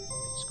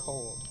 It's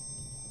cold.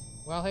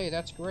 Well, hey,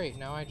 that's great.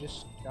 Now I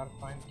just gotta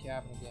find the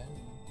cabin again.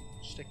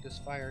 Stick this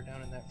fire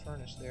down in that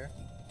furnace there.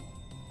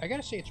 I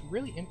gotta say, it's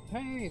really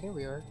hey, there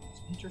we are.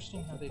 It's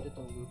interesting how they did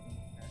the looping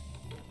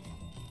there.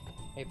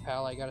 Hey,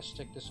 pal, I gotta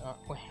stick this arm.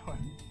 Wait, what?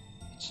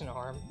 It's an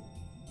arm.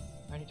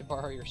 I need to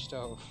borrow your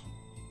stove.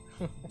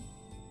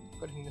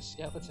 Putting the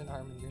skeleton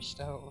arm in your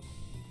stove.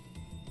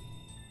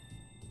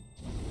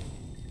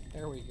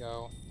 There we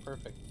go.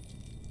 Perfect.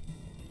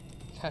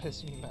 That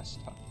is messed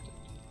up.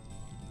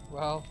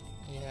 Well,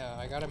 yeah,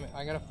 I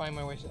gotta find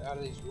my way out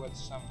of these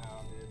woods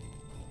somehow, dude.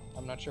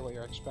 I'm not sure what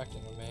you're expecting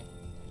of me.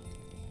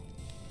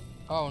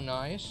 Oh,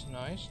 nice,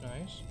 nice,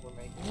 nice. We're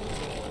making it.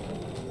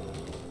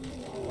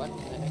 What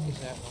the heck is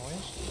that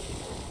noise?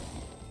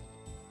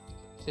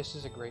 This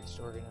is a great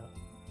story now.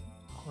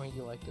 Oh,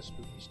 you like the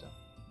spooky stuff.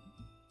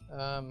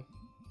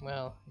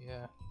 Well,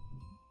 yeah.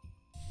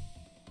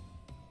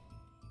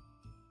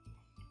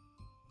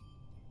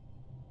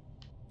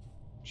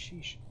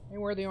 Sheesh. Hey,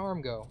 where'd the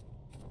arm go?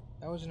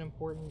 That was an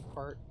important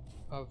part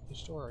of the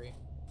story.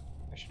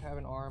 I should have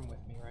an arm with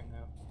me right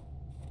now.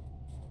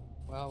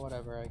 Well,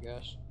 whatever, I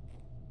guess.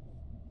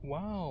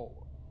 Wow.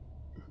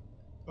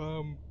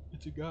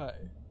 It's a guy.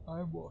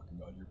 I'm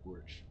walking on your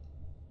porch.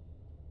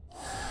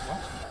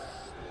 What?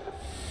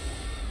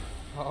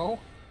 Oh?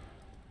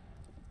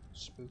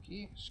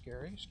 Spooky,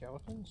 scary,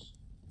 skeletons.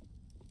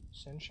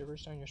 Send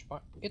shivers down your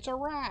spine. It's a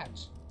rat!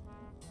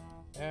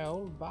 There are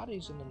old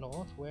bodies in the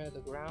north where the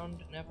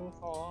ground never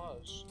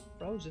thaws,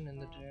 frozen in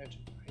the dirt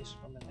and ice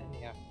for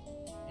millennia.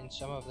 In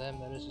some of them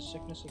there is a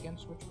sickness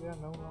against which we are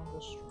no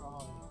longer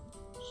strong.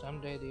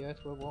 Someday the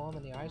earth will warm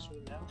and the ice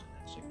will melt,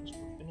 and that sickness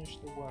will finish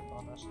the work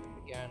on us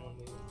that began when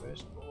we were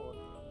first born.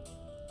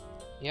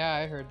 Yeah,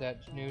 I heard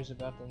that news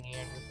about the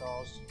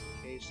Neanderthals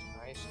encased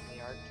in ice in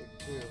the Arctic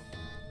too.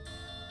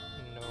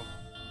 No.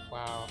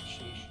 Wow,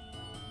 sheesh.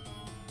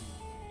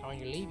 I'll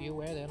leave you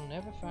where they'll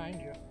never find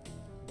you.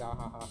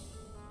 Gahaha.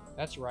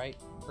 That's right.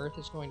 Earth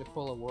is going to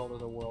pull a World of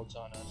the Worlds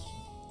on us.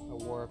 A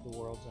War of the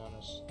Worlds on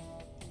us.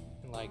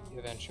 And, like,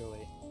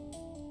 eventually.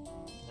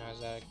 Now, is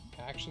that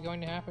actually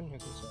going to happen? Who can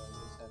say?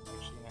 Is that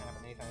actually going to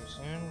happen anytime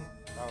soon?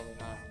 Probably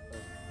not,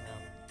 but,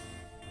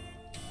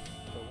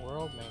 you know. The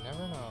world may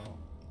never know.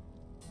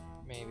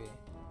 Maybe.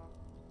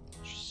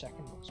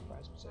 Second most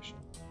prized possession.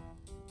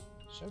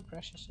 So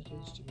precious it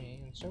is to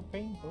me, and so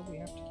painful we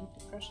have to keep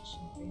the precious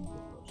and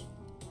painful close.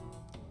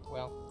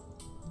 Well,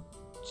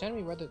 send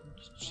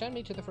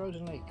me to the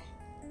frozen lake.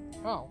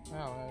 Oh,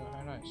 wow,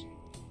 how nice.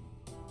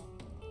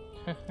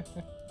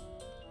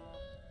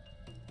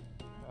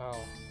 Oh,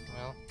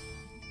 well,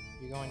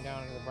 you're going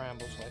down into the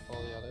brambles like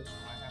all the others,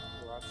 and I have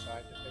to go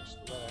outside to fix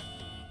the weather.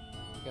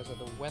 Because of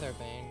the weather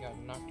vane got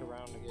knocked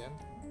around again.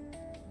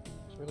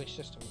 It's really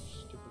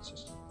stupid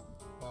system.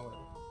 Well,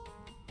 whatever.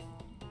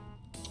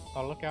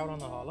 I'll look out on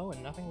the hollow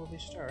and nothing will be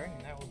stirring,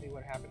 and that will be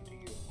what happened to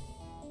you.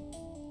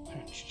 Why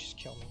don't you just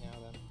kill me now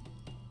then?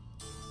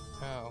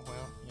 Oh,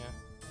 well, yeah.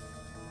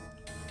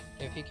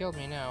 If he killed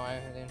me now,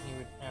 then he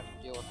would have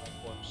to deal with my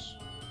corpse.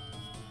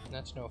 And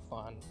that's no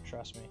fun,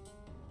 trust me.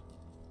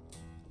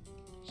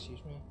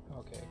 Excuse me?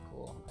 Okay,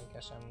 cool. I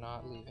guess I'm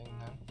not leaving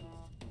then.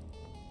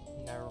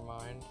 Never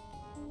mind.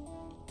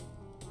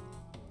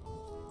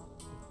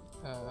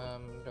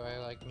 Do I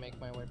like make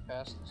my way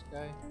past this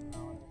guy?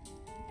 No.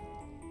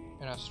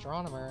 An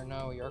astronomer?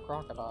 No, you're a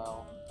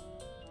crocodile.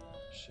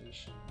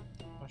 Sheesh.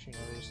 Don't you know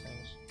these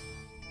things?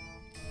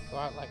 Go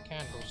out like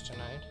candles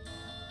tonight.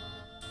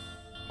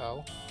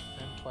 Oh,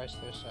 I'm twice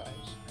their size.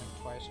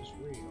 I'm twice as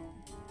real.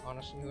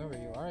 Honestly, whoever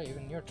you are,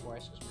 even you're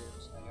twice as real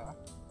as they are.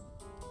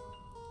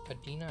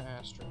 Adina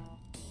Astra.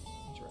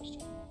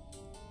 Interesting.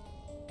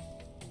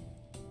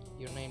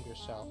 You named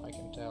yourself, I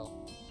can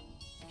tell.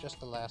 Just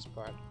the last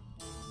part.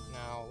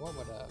 Now, what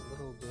would a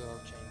little girl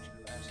change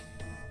her last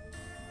name?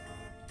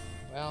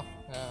 Well,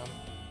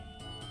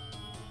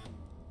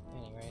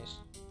 anyways.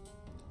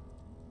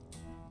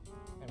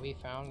 And we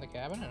found the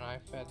cabin, and I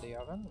fed the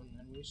oven, and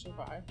then we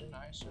survived, and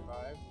I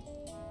survived.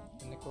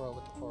 And the quarrel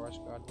with the forest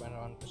god went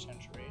on for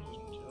centuries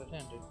until it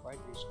ended quite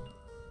recently.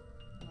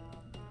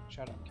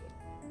 Shut up, kid.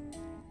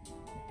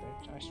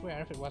 I swear,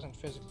 if it wasn't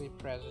physically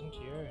present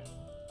here and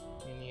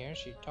in here,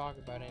 she'd talk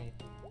about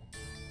anything.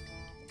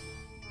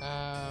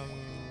 How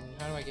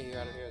do I get you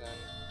out of here then?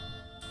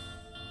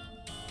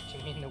 Do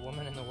you mean the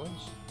woman in the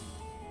woods?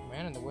 The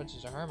man in the woods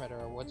is a hermit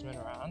or a woodsman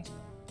or a huntsman.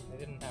 They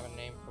didn't have a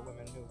name for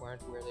women who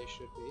weren't where they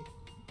should be.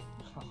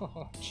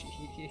 Oh,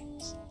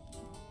 jeez.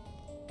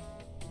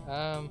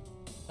 I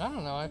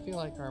don't know, I feel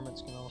like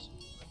hermits can also...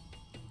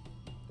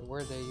 The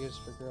word they use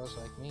for girls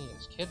like me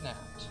is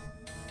kidnapped.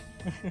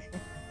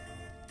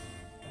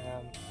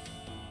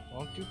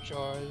 Won't do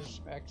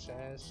chores,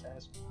 excess,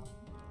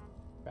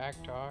 back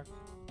talk.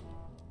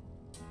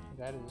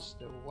 That is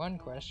the one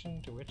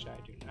question to which I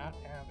do not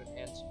have an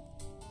answer.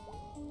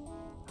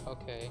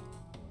 Okay,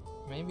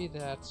 maybe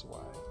that's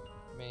why.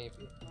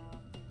 Maybe.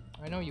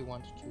 I know you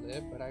wanted to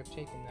live, but I've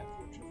taken that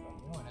future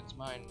from you, and it's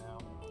mine now.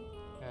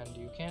 And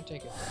you can't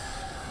take it back.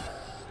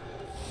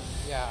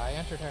 Yeah, I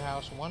entered her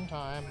house one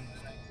time, and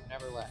I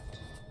never left.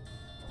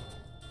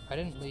 I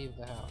didn't leave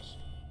the house.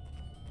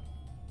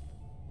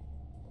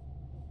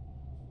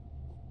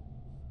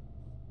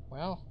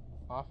 Well,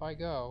 off I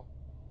go.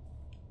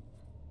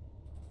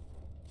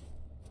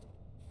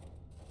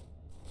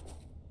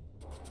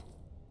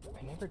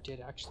 I never did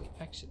actually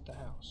exit the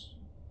house.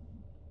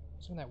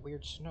 Some of that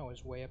weird snow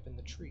is way up in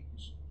the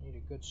trees. I need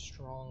a good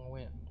strong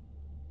wind.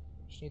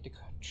 Just need to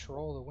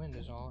control the wind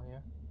is all,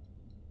 yeah?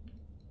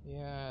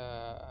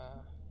 Yeah...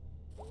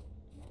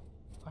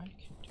 I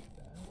can do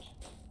that.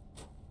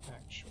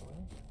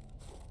 Actually.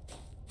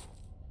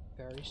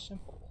 Very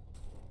simple.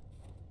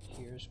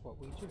 Here's what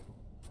we do.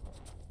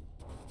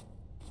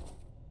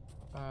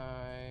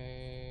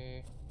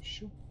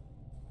 Shoot.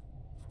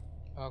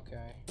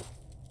 Okay.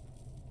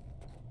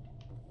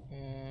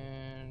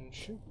 And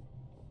shoot.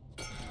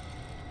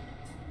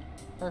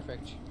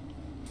 Perfect.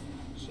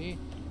 See?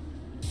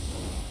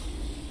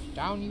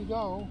 Down you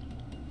go.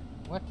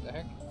 What the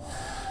heck?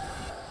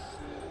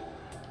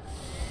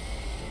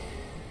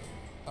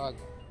 Ugh.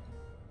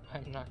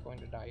 I'm not going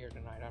to die here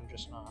tonight. I'm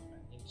just not.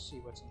 I need to see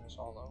what's in this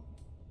hollow.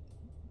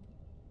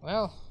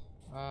 Well,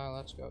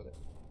 let's go there.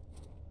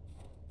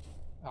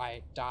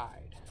 I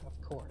died,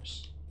 of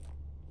course.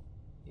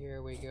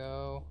 Here we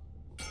go.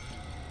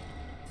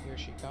 Here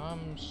she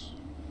comes.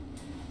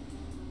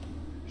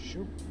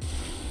 Shoot.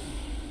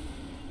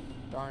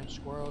 Darn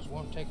squirrels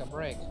won't take a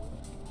break.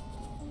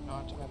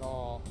 Not at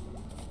all.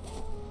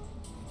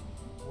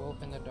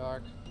 Wolf in the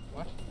dark.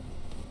 What?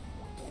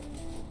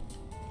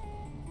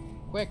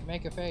 Quick,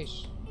 make a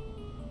face.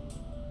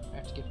 I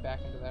have to get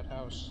back into that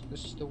house.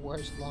 This is the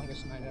worst,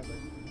 longest night ever.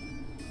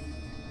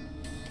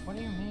 What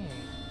do you mean?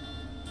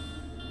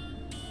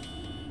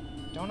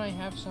 Don't I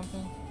have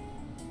something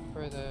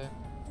for the...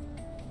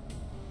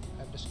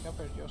 I've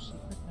discovered your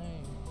secret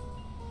name.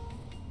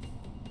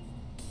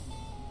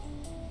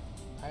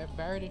 I have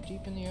buried it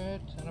deep in the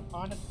earth, and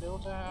upon it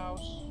built a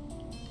house.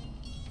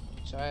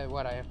 So I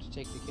have to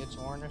take the kid's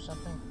horn or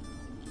something?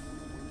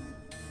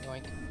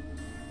 Yoink.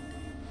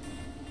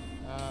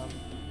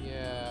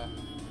 Yeah.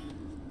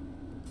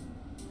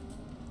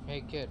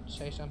 Hey kid,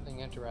 say something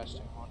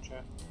interesting, won't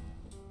you?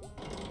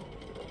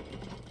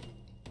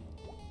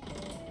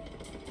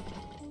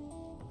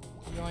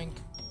 Yoink.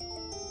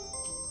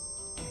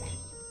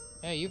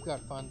 Hey, you've got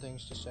fun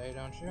things to say,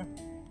 don't you?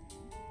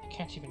 You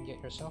can't even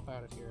get yourself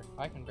out of here.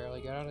 I can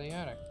barely get out of the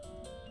attic.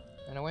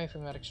 And away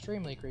from that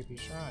extremely creepy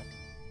shrine.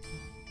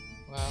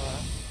 Well,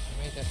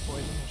 I made that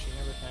poison and she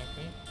never thanked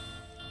me.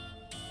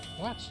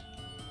 What?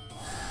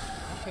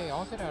 Okay,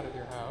 I'll get out of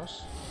your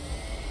house.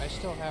 I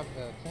still have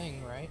the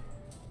thing, right?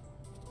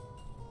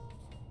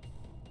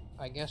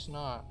 I guess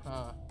not,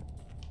 huh?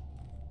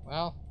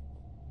 Well,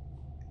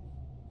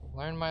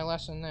 learned my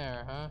lesson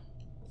there, huh?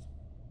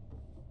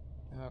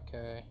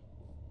 Okay,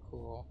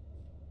 cool.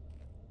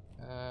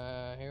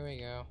 Here we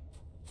go.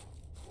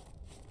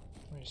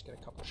 Let me just get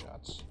a couple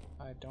shots.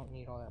 I don't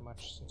need all that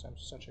much since I'm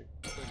such a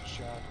good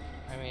shot.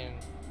 I mean,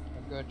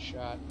 a good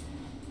shot.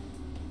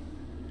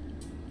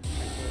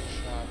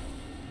 god.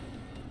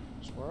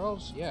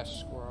 Squirrels? Yes,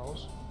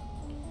 squirrels.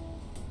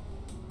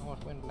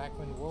 North wind, black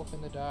wind, wolf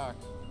in the dark.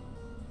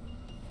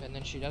 And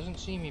then she doesn't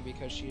see me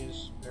because she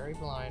is very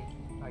blind,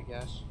 I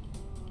guess.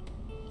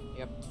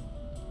 Yep.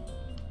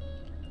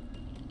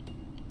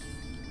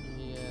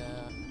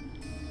 Yeah.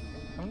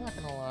 I'm not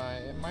gonna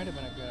lie, it might have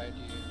been a good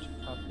idea to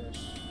cut this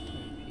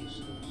in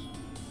pieces.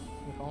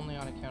 If only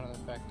on account of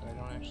the fact that I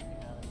don't actually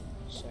have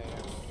anything to say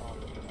after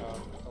talking about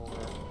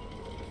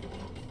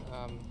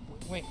Thor.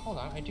 Wait, hold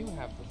on, I do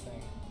have the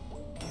thing.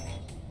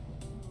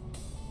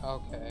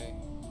 Okay.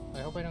 I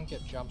hope I don't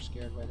get jump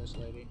scared by this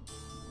lady.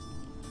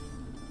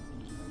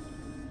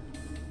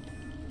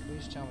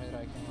 Please tell me that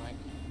I can, like,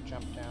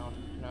 jump down.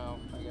 No,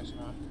 I guess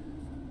not.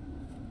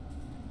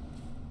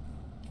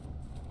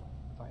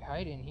 If I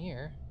hide in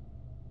here,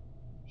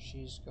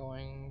 she's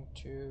going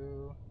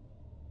to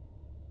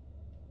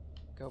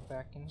go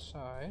back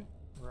inside.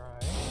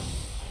 Right.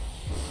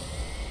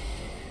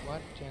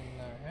 What in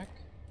the heck?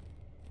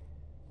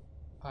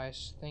 I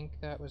think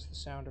that was the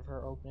sound of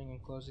her opening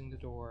and closing the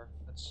door,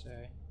 let's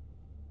say.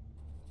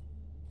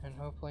 And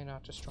hopefully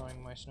not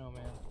destroying my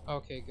snowman.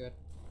 Okay, good.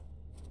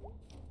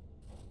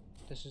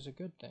 This is a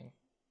good thing.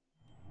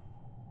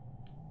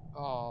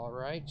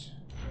 Alright.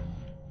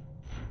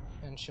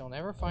 And she'll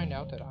never find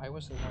out that I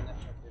was the one that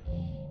took it.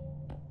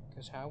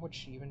 Because how would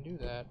she even do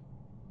that?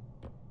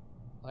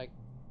 Like,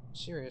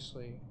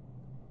 seriously.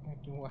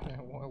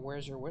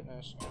 Where's your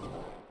witness?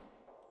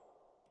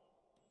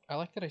 I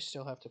like that I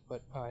still have to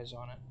put eyes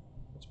on it.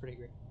 That's pretty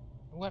great.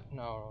 What?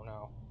 No,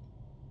 no.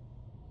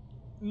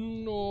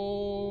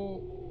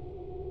 No!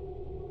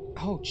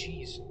 Oh,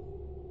 jeez.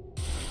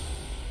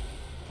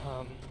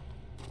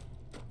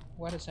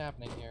 What is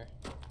happening here?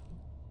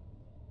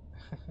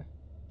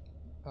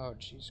 Oh,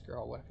 jeez,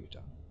 girl, what have you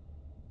done?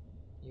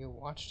 You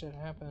watched it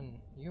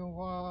happen. You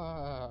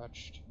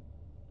watched.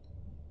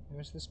 It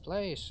was this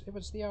place. It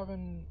was the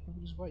oven. It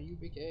was what you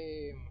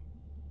became.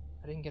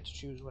 I didn't get to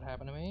choose what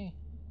happened to me.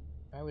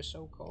 I was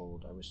so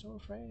cold. I was so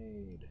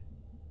afraid.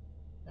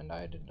 And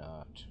I did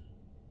not.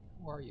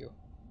 Who are you?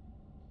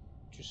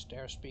 Just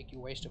dare speak, you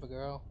waste of a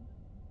girl.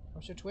 I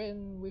was your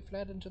twin. We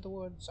fled into the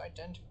woods,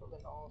 identical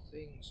in all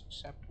things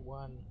except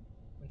one.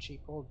 When she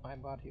pulled my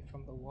body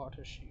from the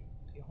water,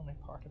 the only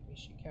part of me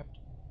she kept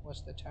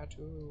was the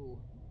tattoo.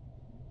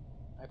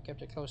 I've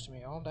kept it close to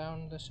me all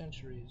down the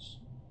centuries.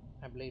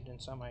 I believed in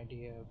some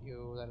idea of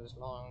you that is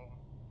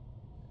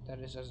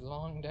as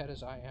long dead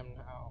as I am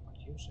now,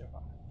 but you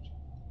survived.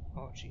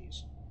 Oh,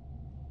 jeez.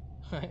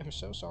 I am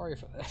so sorry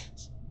for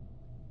this.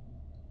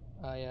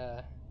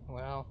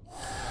 Well,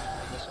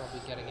 I guess I'll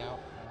be getting out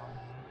now.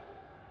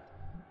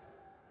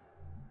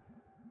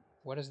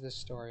 What is this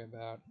story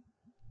about?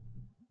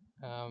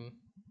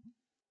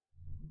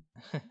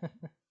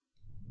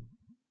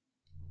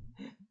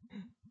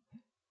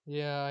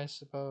 Yeah, I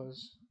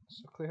suppose.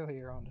 So clearly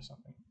you're onto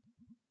something.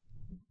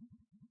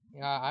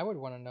 Yeah, I would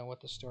want to know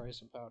what the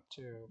story's about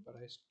too, but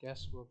I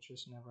guess we'll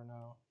just never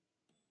know.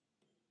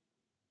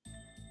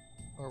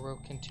 Or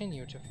we'll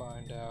continue to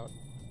find out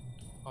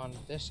on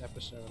this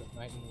episode of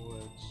Night in the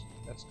Woods.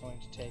 That's going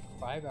to take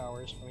 5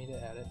 hours for me to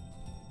edit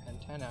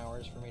and 10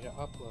 hours for me to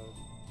upload.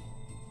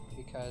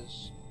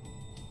 Because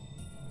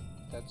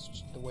that's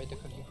just the way the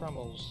cookie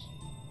crumbles.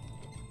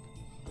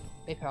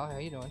 Hey pal, how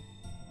you doing?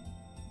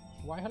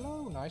 Why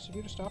hello, nice of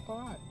you to stop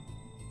by.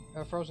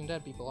 There are frozen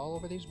dead people all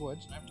over these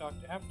woods, and I've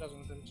talked to half a dozen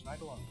of them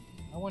tonight alone.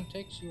 No one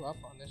takes you up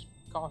on this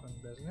coffin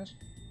business,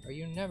 or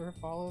you never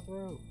follow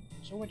through.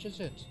 So which is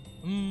it?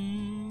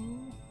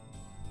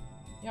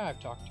 Yeah,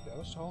 I've talked to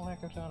ghosts, a whole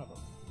heck of a ton of them.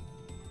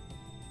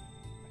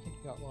 I think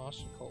you got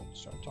lost and cold and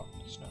started talking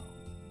to snow.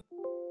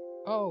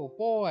 Oh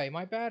boy,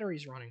 my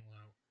battery's running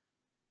low.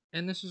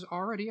 And this is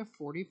already a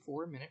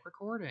 44-minute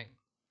recording.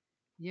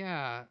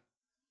 Yeah,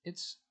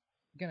 it's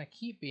gonna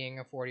keep being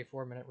a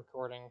 44-minute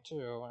recording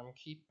too. I'm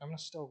gonna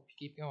still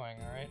keep going,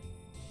 alright?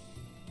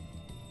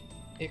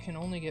 It can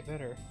only get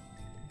better.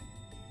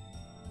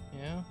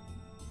 Yeah?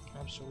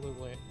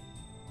 Absolutely.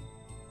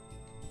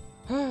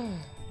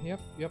 Yep.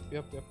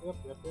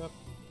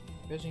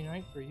 Busy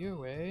night for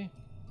you, eh?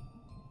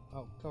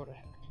 Oh, go to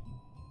heck.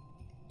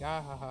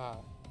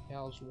 Yahaha.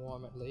 Hell's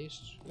warm at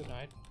least. Good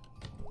night.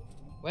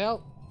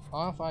 Well,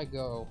 off I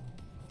go.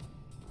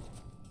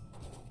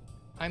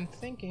 I'm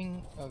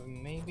thinking of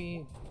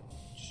maybe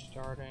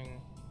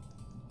starting...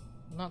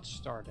 Not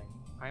starting.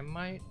 I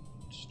might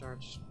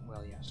start...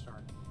 Well, yeah,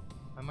 starting.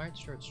 I might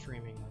start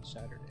streaming on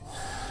Saturdays.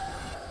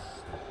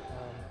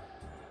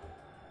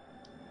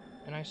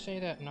 And I say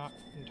that not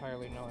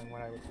entirely knowing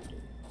what I would do.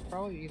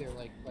 Probably either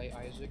like play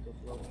Isaac or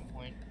Floating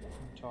Point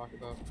and talk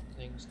about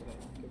things that I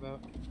think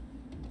about.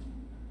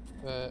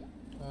 But,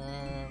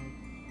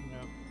 you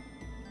know,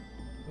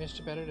 missed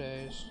to better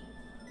days.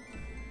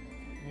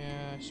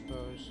 Yeah, I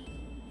suppose.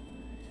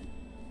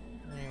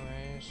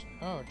 Anyways,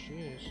 oh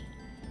jeez.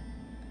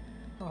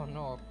 Oh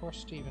no, of course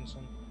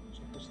Stevenson. Looks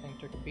like this thing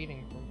took a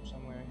beating from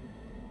somewhere.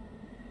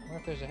 I wonder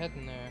if there's a head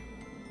in there.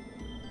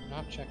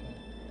 Not checking.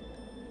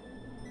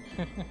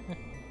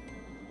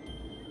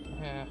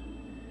 Yeah,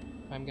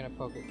 I'm gonna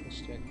poke it with a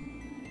stick.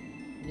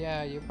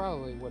 Yeah, you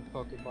probably would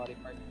poke your body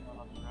part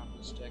on the ground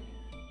with a stick.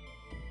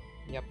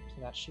 Yep,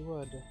 that she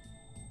would.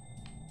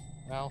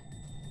 Well,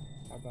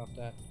 how about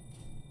that?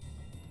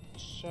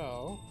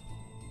 So,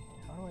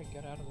 how do I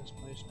get out of this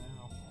place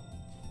now?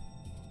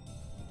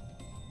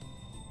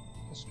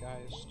 This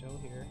guy is still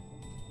here.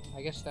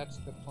 I guess that's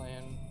the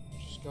plan.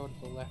 Just go to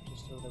the left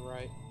instead of the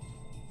right.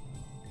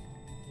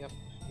 Yep,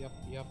 yep,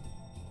 yep.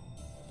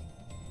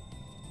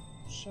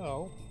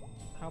 So,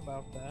 how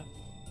about that?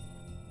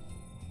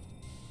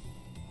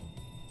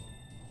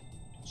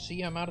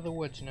 See, I'm out of the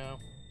woods now.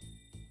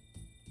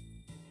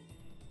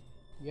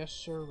 Yes,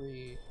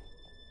 sirree.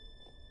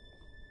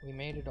 We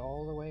made it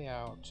all the way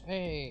out.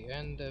 Hey,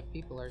 and the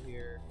people are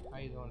here. How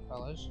you doing,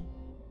 fellas?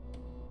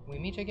 We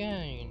meet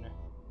again.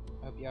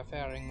 Hope you're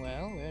faring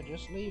well. We're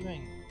just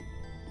leaving.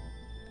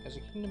 As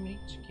a kingdom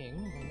needs a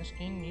king, and this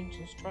king needs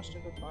his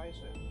trusted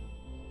advisor.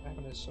 What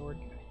happened to his sword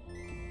guy?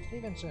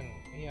 Stevenson.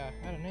 He had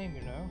a name,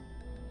 you know.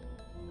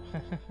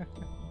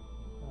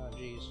 Oh,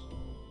 jeez.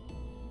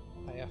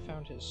 I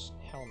found his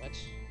helmet.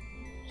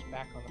 It's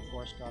back on the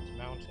Forest God's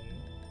mountain.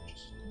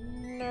 Just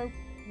nope,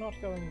 not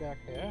going back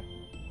there.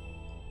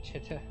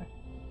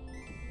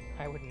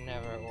 I would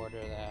never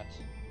order that.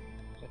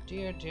 The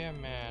dear, dear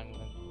man,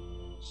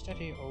 and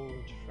steady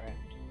old friend.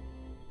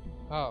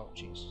 Oh,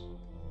 jeez.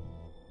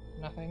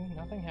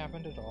 Nothing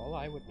happened at all.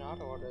 I would not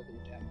order the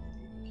death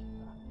of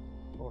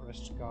the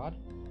Forest God,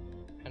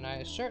 and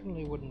I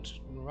certainly wouldn't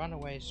run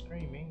away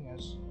screaming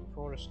as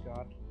Forest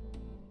God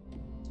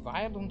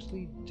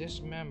violently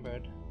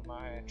dismembered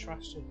my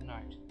trusted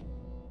knight.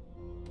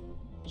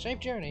 Safe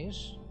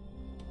journeys,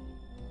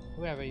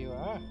 whoever you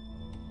are.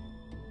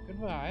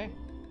 Goodbye.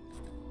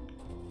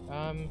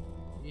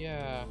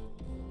 Yeah.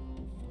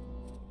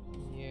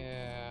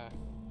 Yeah.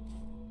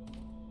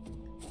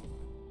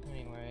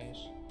 Anyways,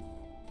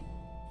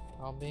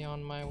 I'll be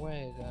on my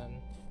way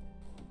then.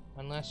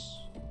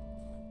 Unless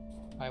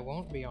I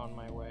won't be on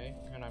my way,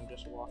 and I'm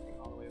just walking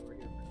all the way over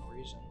here for no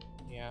reason.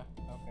 Yeah,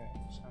 okay,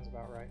 sounds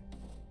about right.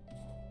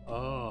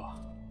 Oh.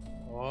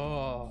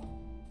 Oh.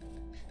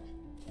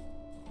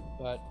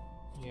 But,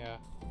 yeah.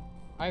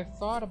 I've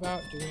thought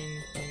about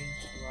doing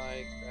things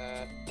like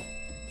that,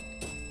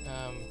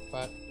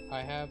 but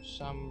I have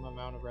some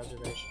amount of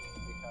reservation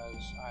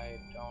because I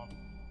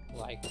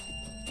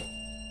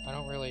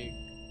don't really,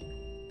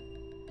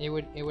 it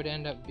would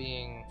end up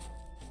being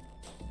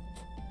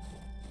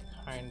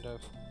kind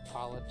of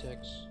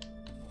politics,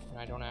 and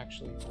I don't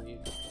actually read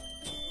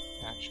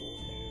actual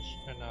news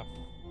enough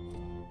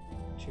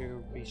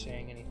to be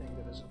saying anything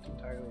that isn't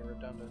entirely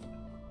redundant.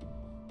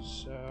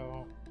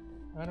 So,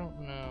 I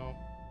don't know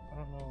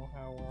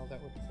how well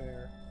that would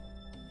fare.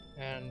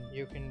 And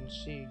you can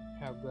see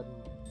how good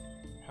and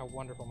how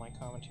wonderful my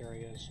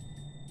commentary is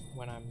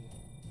when I'm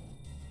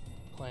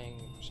playing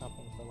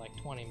something for like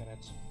 20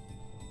 minutes.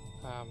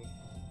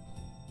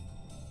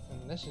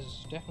 And this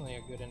is definitely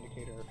a good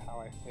indicator of how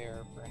I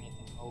fare for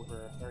anything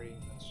over 30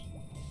 minutes.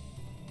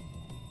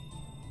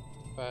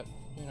 But,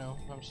 you know,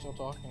 I'm still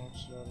talking,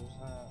 so there's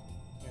that.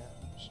 Yeah,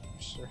 it's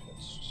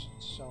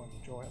so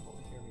enjoyable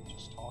to hear me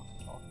just talk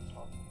and talk and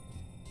talk.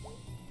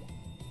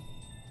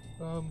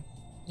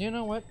 You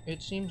know what?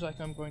 It seems like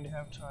I'm going to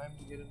have time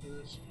to get into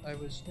this. I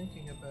was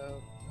thinking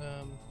about,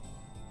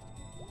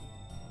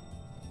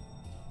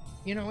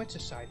 you know, it's a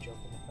side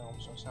joke in the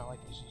film, so it's not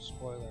like this is a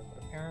spoiler,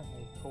 but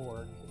apparently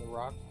Korg, the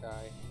rock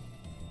guy,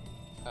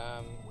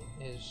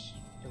 is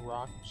the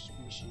rock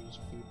species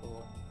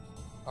people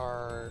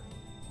are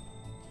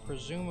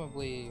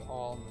presumably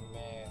all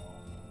male,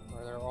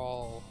 or they're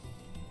all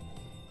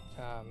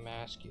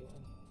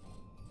masculine,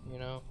 you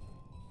know?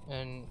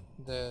 And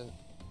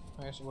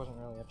I guess it wasn't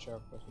really a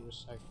joke, but he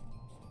was like,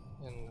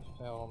 in the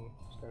film,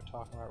 they're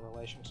talking about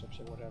relationships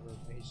or whatever,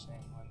 but he's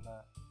saying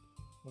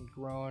when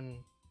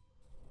grown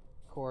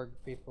Korg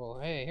people,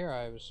 hey, here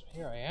I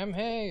am,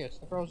 hey, it's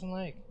the frozen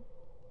lake.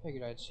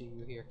 Figured I'd see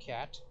you here,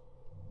 cat.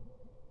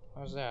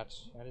 How's that?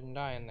 I didn't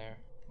die in there.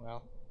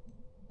 Well,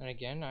 then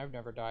again, I've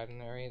never died in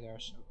there either,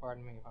 so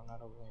pardon me if I'm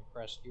not overly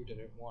impressed. You did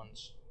it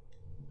once.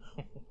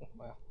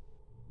 Well,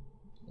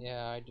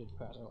 yeah, I did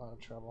cause a lot of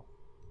trouble.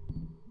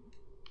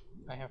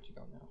 I have to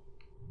go now.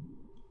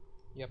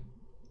 Yep.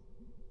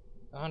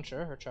 The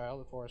hunter, her child,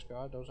 the forest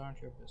god, those aren't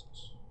your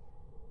business.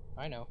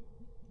 I know.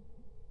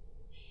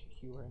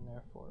 You were in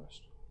their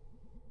forest.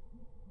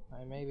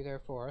 I may be their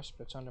forest,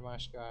 but it's under my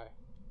sky.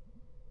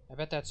 I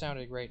bet that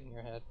sounded great in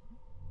your head.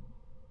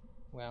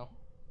 Well,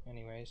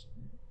 anyways.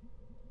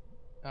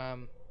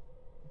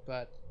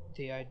 But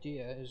the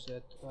idea is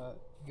that,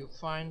 you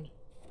find,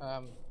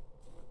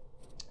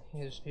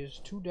 his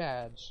two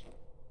dads,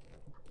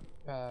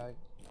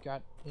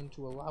 got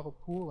into a lava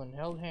pool and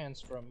held hands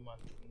for a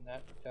month, and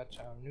that's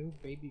how new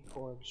baby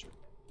Korgs are.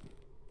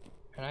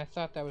 And I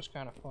thought that was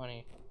kind of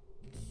funny.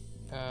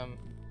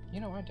 You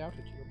know, I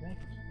doubted you would make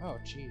it. Oh,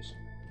 jeez.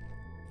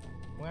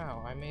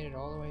 Wow, I made it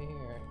all the way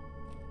here.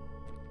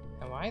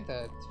 Am I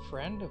the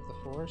friend of the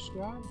forest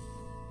god?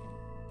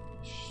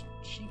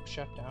 Sheep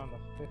shut down the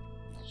 5th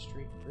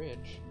Street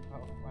Bridge.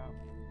 Oh, wow.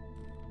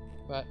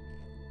 But,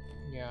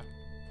 yeah.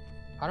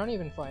 I don't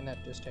even find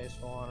that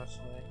distasteful,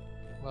 honestly.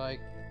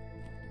 Like,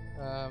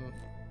 I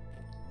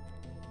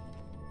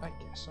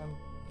guess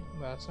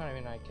well, it's not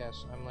even I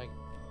guess, I'm like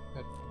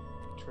a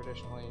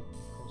traditionally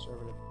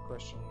conservative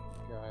Christian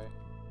guy,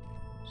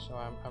 so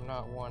I'm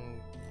not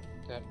one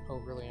that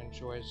overly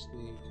enjoys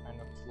the kind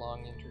of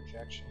long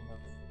interjection of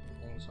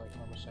things like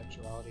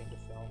homosexuality into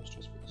films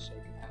just for the sake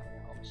of having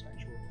a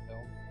homosexual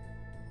film.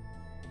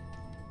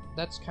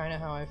 That's kind of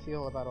how I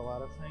feel about a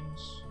lot of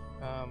things.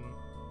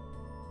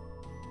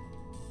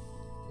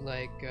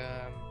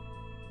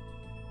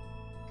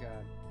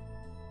 God,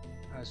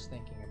 I was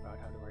thinking about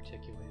how to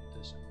articulate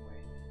this in a way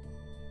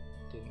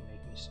that didn't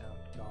make me sound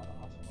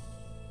god-awful.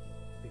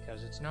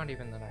 Because it's not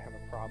even that I have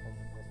a problem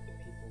with the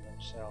people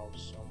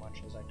themselves so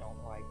much as I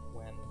don't like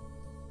when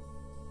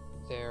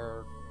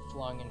they're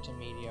flung into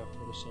media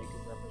for the sake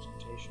of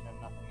representation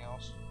and nothing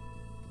else.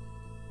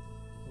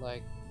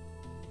 Like,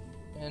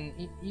 and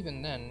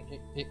even then,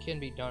 it can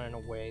be done in a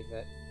way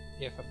that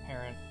if a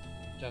parent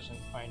doesn't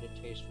find it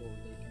tasteful,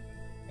 they can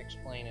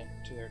explain it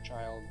to their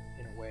child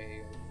in a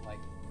way of,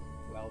 like,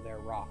 well, they're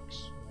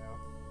rocks, you know?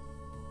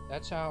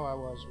 That's how I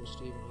was with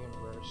Steven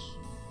Universe,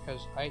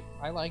 because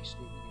I like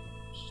Steven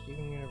Universe.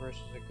 Steven Universe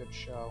is a good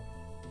show,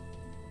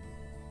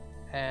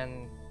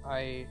 and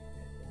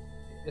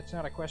it's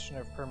not a question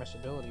of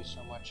permissibility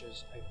so much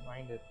as I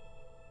find it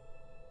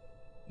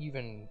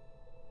even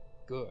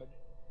good,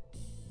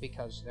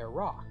 because they're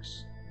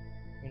rocks.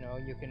 You know,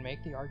 you can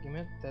make the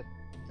argument that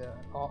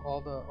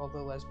all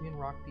the lesbian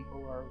rock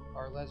people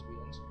are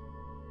lesbians,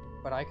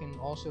 but I can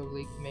also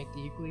make the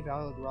equally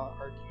valid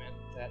argument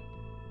that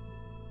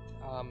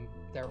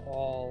they're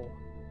all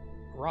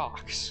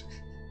rocks.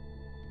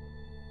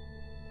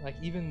 Like,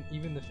 even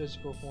the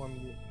physical form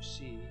you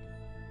see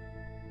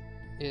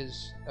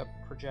is a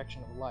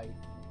projection of light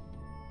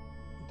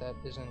that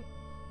isn't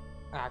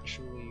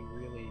actually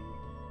really...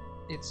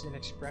 It's an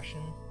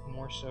expression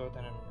more so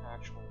than an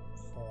actual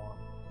form,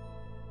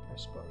 I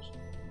suppose.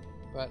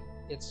 But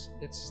it's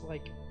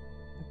like,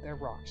 they're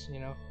rocks, you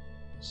know?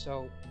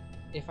 So,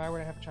 if I were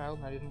to have a child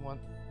and I didn't want,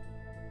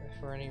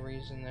 for any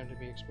reason, them to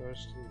be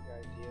exposed to the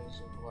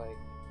ideas of, like,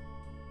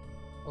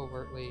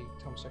 overtly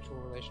homosexual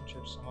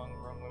relationships among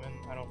grown women,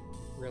 I don't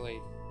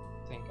really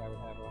think I would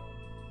have a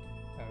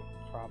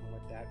problem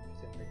with that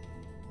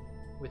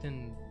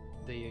within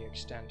the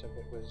extent of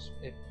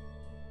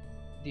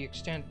the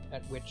extent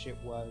at which it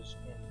was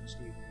in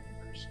Steven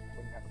Universe. I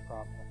wouldn't have a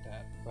problem with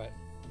that, but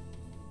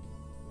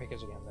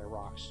because again, they're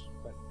rocks.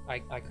 But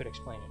I could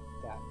explain it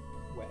that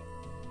way.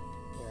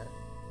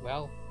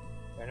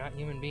 They're not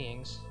human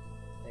beings.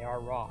 They are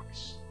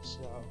rocks.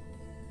 So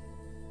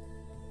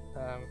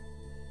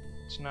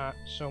it's not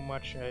so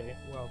much they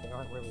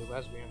aren't really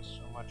lesbians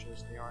so much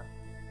as they aren't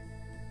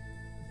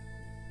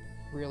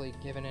really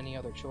given any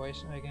other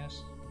choice, I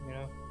guess, you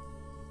know?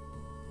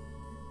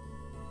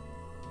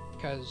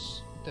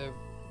 Because the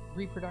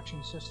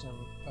reproduction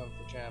system of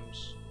the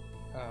gems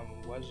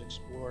was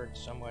explored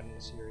somewhat in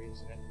the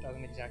series, and it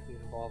doesn't exactly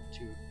involve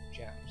two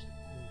gems.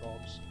 It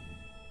involves,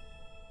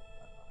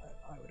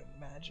 I would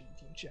imagine,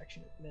 the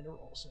injection of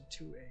minerals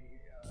into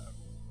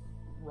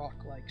a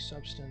rock-like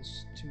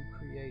substance to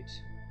create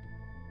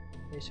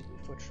basically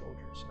foot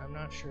soldiers. And I'm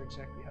not sure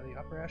exactly how the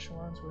upper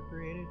echelons were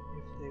created,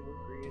 if they were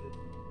created.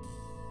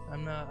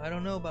 I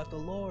don't know about the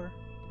lore.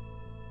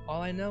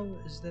 All I know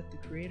is that the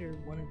creator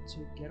wanted to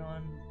get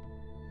on,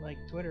 like,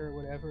 Twitter or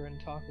whatever and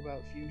talk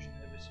about fusion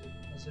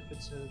as if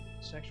it's a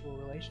sexual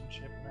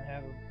relationship, and I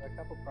have a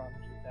couple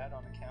problems with that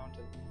on account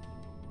of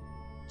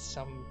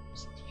some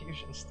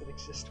fusions that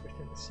exist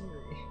within the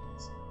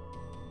series.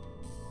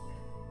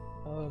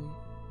 And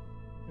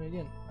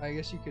again, I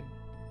guess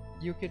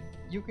you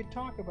could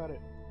talk about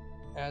it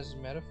as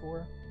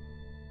metaphor,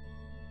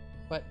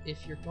 but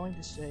if you're going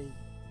to say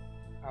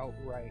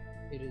outright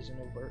it is an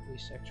overtly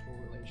sexual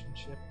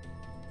relationship,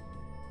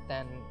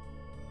 then,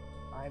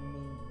 I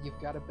mean, you've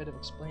got a bit of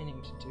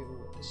explaining to do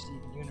with the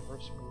Steven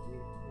Universe movie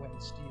when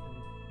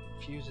Steven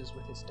fuses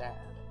with his dad.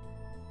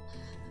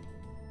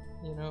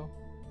 You know?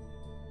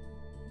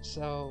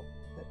 So,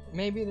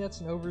 maybe that's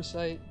an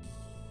oversight,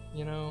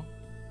 you know?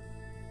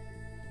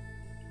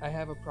 I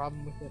have a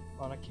problem with it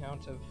on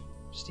account of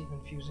Steven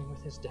fusing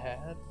with his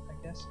dad, I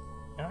guess.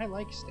 And I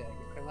like Stagger.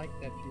 I like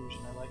that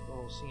fusion. I like the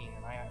whole scene.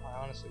 And I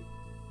honestly,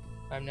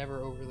 I'm never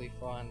overly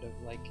fond of,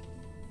 like,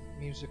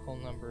 musical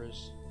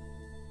numbers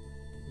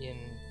in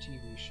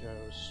TV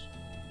shows,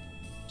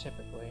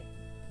 typically.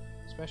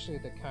 Especially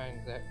the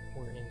kind that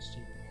were in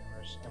Steven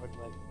Universe. I would,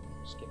 like,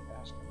 skip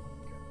past them when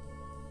we go.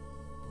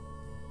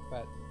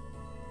 But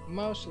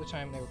most of the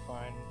time they were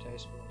fine and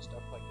tasteful and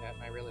stuff like that,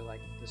 and I really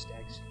liked the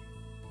stag scene.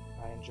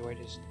 I enjoyed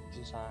his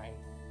design,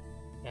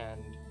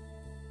 and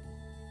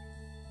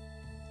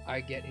I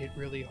get hit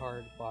really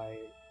hard by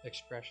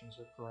expressions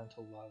of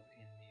parental love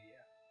in media.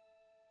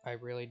 I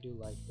really do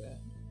like that.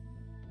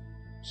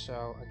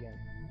 So, again,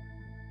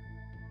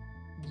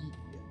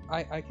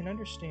 I can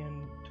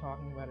understand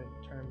talking about it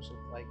in terms of,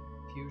 like,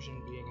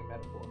 fusion being a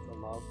metaphor for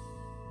love.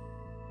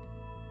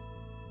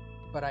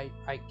 but I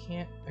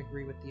can't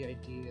agree with the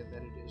idea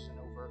that it is an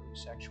overtly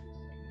sexual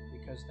thing,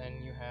 because then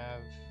you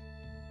have,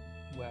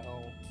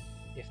 well,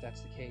 if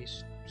that's the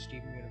case,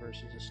 Steven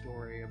Universe is a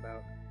story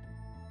about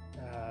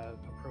a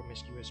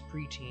promiscuous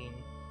preteen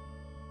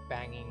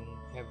banging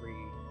every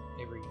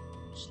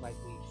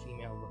slightly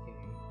female-looking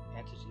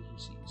entity he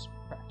sees,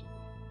 practically,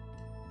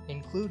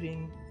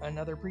 including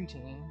another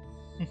preteen.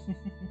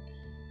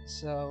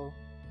 So,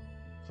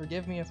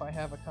 forgive me if I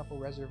have a couple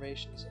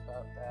reservations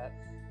about that.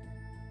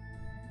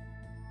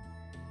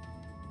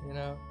 You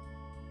know,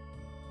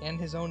 and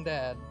his own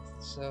dad.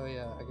 So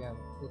yeah, again,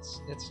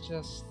 it's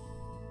just,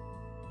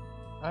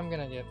 I'm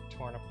gonna get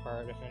torn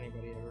apart if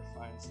anybody ever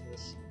finds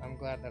this. I'm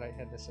glad that I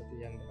had this at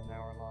the end of an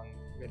hour-long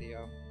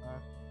video,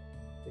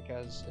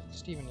 because if the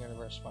Steven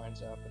Universe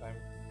finds out that I'm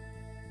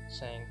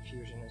saying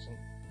fusion isn't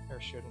or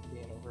shouldn't be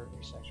an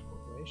overtly sexual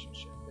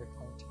relationship, they're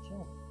going to kill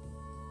me.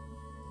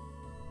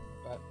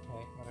 But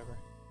hey, whatever.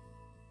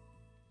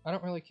 I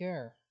don't really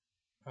care.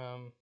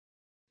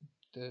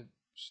 The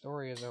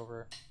story is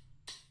over.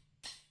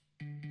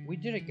 We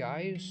did it,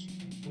 guys.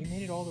 We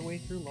made it all the way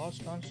through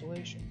Lost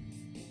Constellation.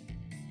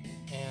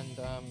 And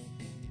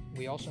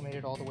we also made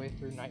it all the way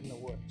through Night in the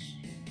Woods.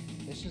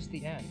 This is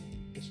the end.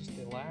 This is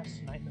the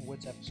last Night in the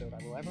Woods episode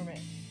I will ever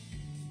make.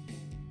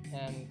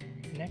 And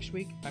next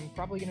week, I'm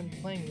probably going to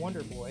be playing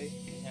Wonder Boy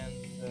and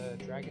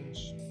the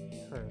Dragon's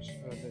Curse,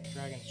 or the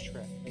Dragon's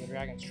Trap, or the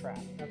Dragon's Trap.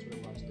 That's what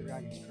it was, the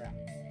Dragon's Trap.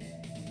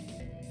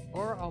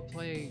 Or I'll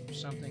play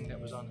something that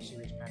was on the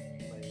Series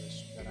Panic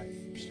playlist that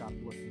I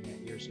stopped looking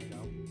at years ago.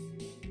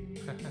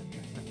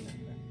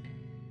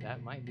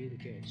 That might be the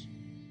case.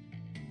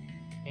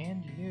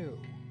 And you.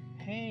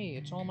 Hey,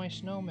 it's all my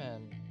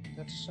snowmen.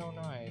 That's so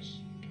nice.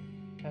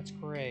 That's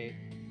great.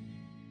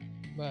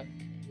 But,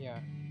 yeah.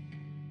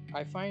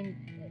 I find,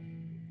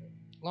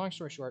 long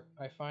story short,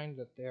 I find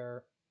that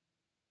there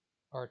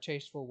are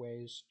tasteful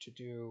ways to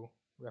do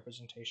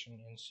representation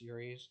in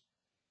series,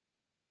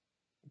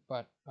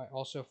 but I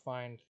also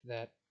find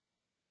that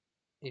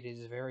it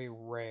is very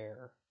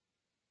rare.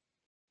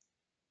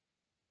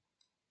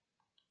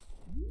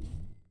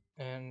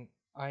 And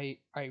I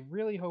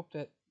really hope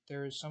that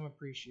there is some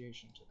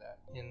appreciation to that,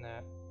 in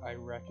that I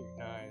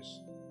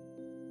recognize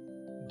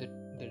the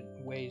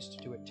ways to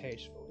do it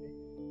tastefully.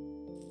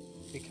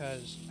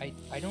 Because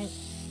I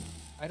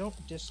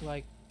don't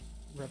dislike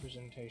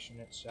representation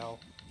itself.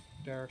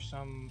 There are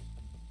some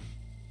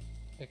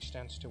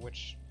extents to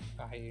which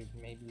I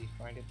maybe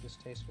find it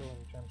distasteful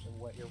in terms of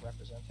what you're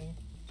representing,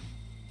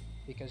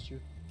 because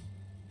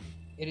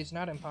it is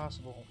not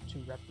impossible to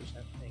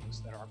represent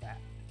things that are bad.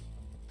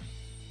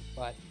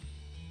 But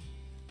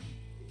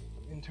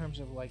in terms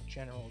of like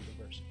general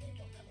diversity, I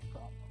don't have a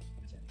problem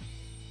with it.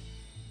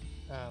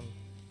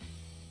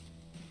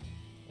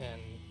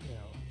 And you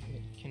know,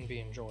 it can be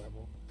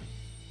enjoyable.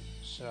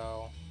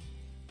 So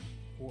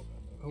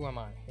who am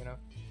I, you know?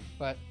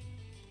 But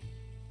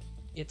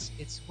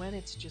it's when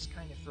it's just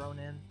kind of thrown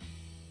in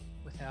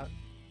without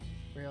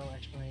real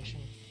explanation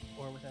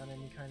or without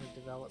any kind of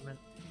development.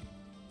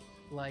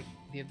 Like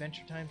the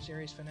Adventure Time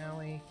series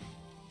finale.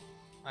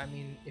 I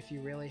mean, if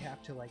you really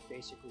have to like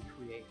basically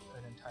create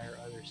an entire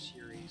other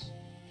series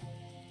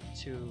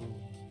to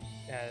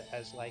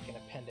as like an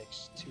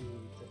appendix to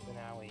the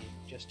finale,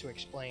 just to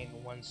explain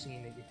one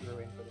scene that you threw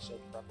in for the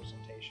sake of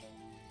representation,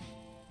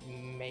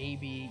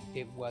 maybe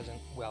it wasn't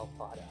well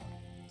thought out.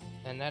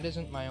 And that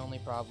isn't my only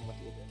problem with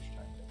the Adventure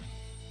Time thing.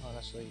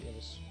 Honestly, it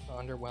was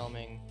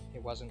underwhelming.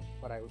 It wasn't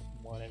what I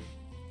wanted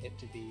it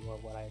to be or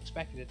what I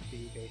expected it to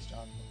be based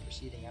on the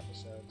preceding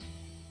episodes.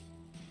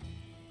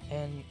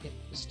 And it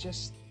was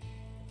just,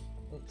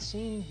 it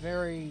seemed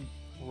very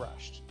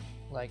rushed.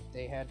 Like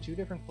they had two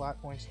different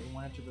plot points they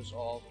wanted to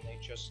resolve, and they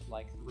just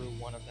like threw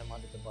one of them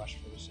under the bus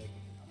for the sake of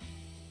it.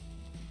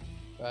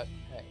 But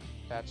hey,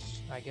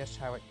 that's I guess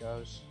how it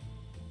goes.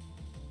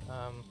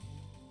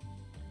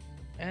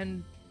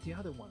 And the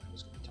other one I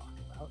was going to talk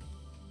about,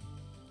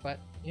 but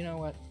you know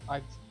what?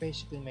 I've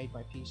basically made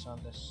my peace on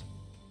this.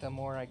 The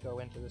more I go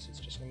into this, it's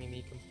just going to be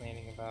me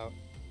complaining about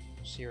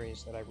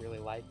series that I really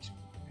liked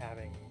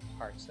having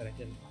parts that I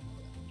didn't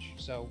like that much.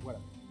 So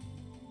whatever.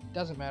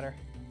 Doesn't matter.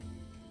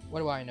 What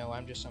do I know?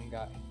 I'm just some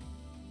guy.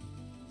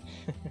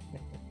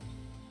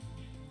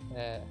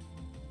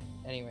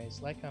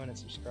 Anyways, like, comment, and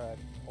subscribe,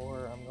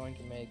 or I'm going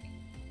to make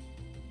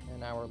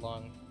an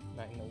hour-long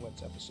Night in the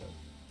Woods episode.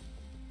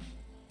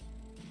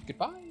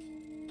 Goodbye!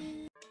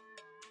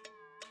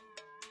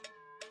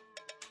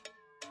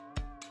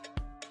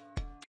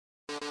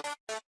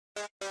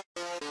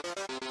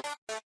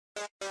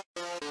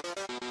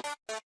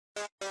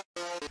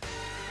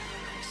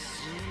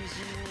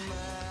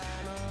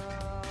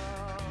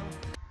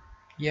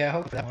 Yeah, I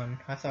hope that one.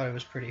 I thought it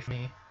was pretty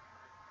funny.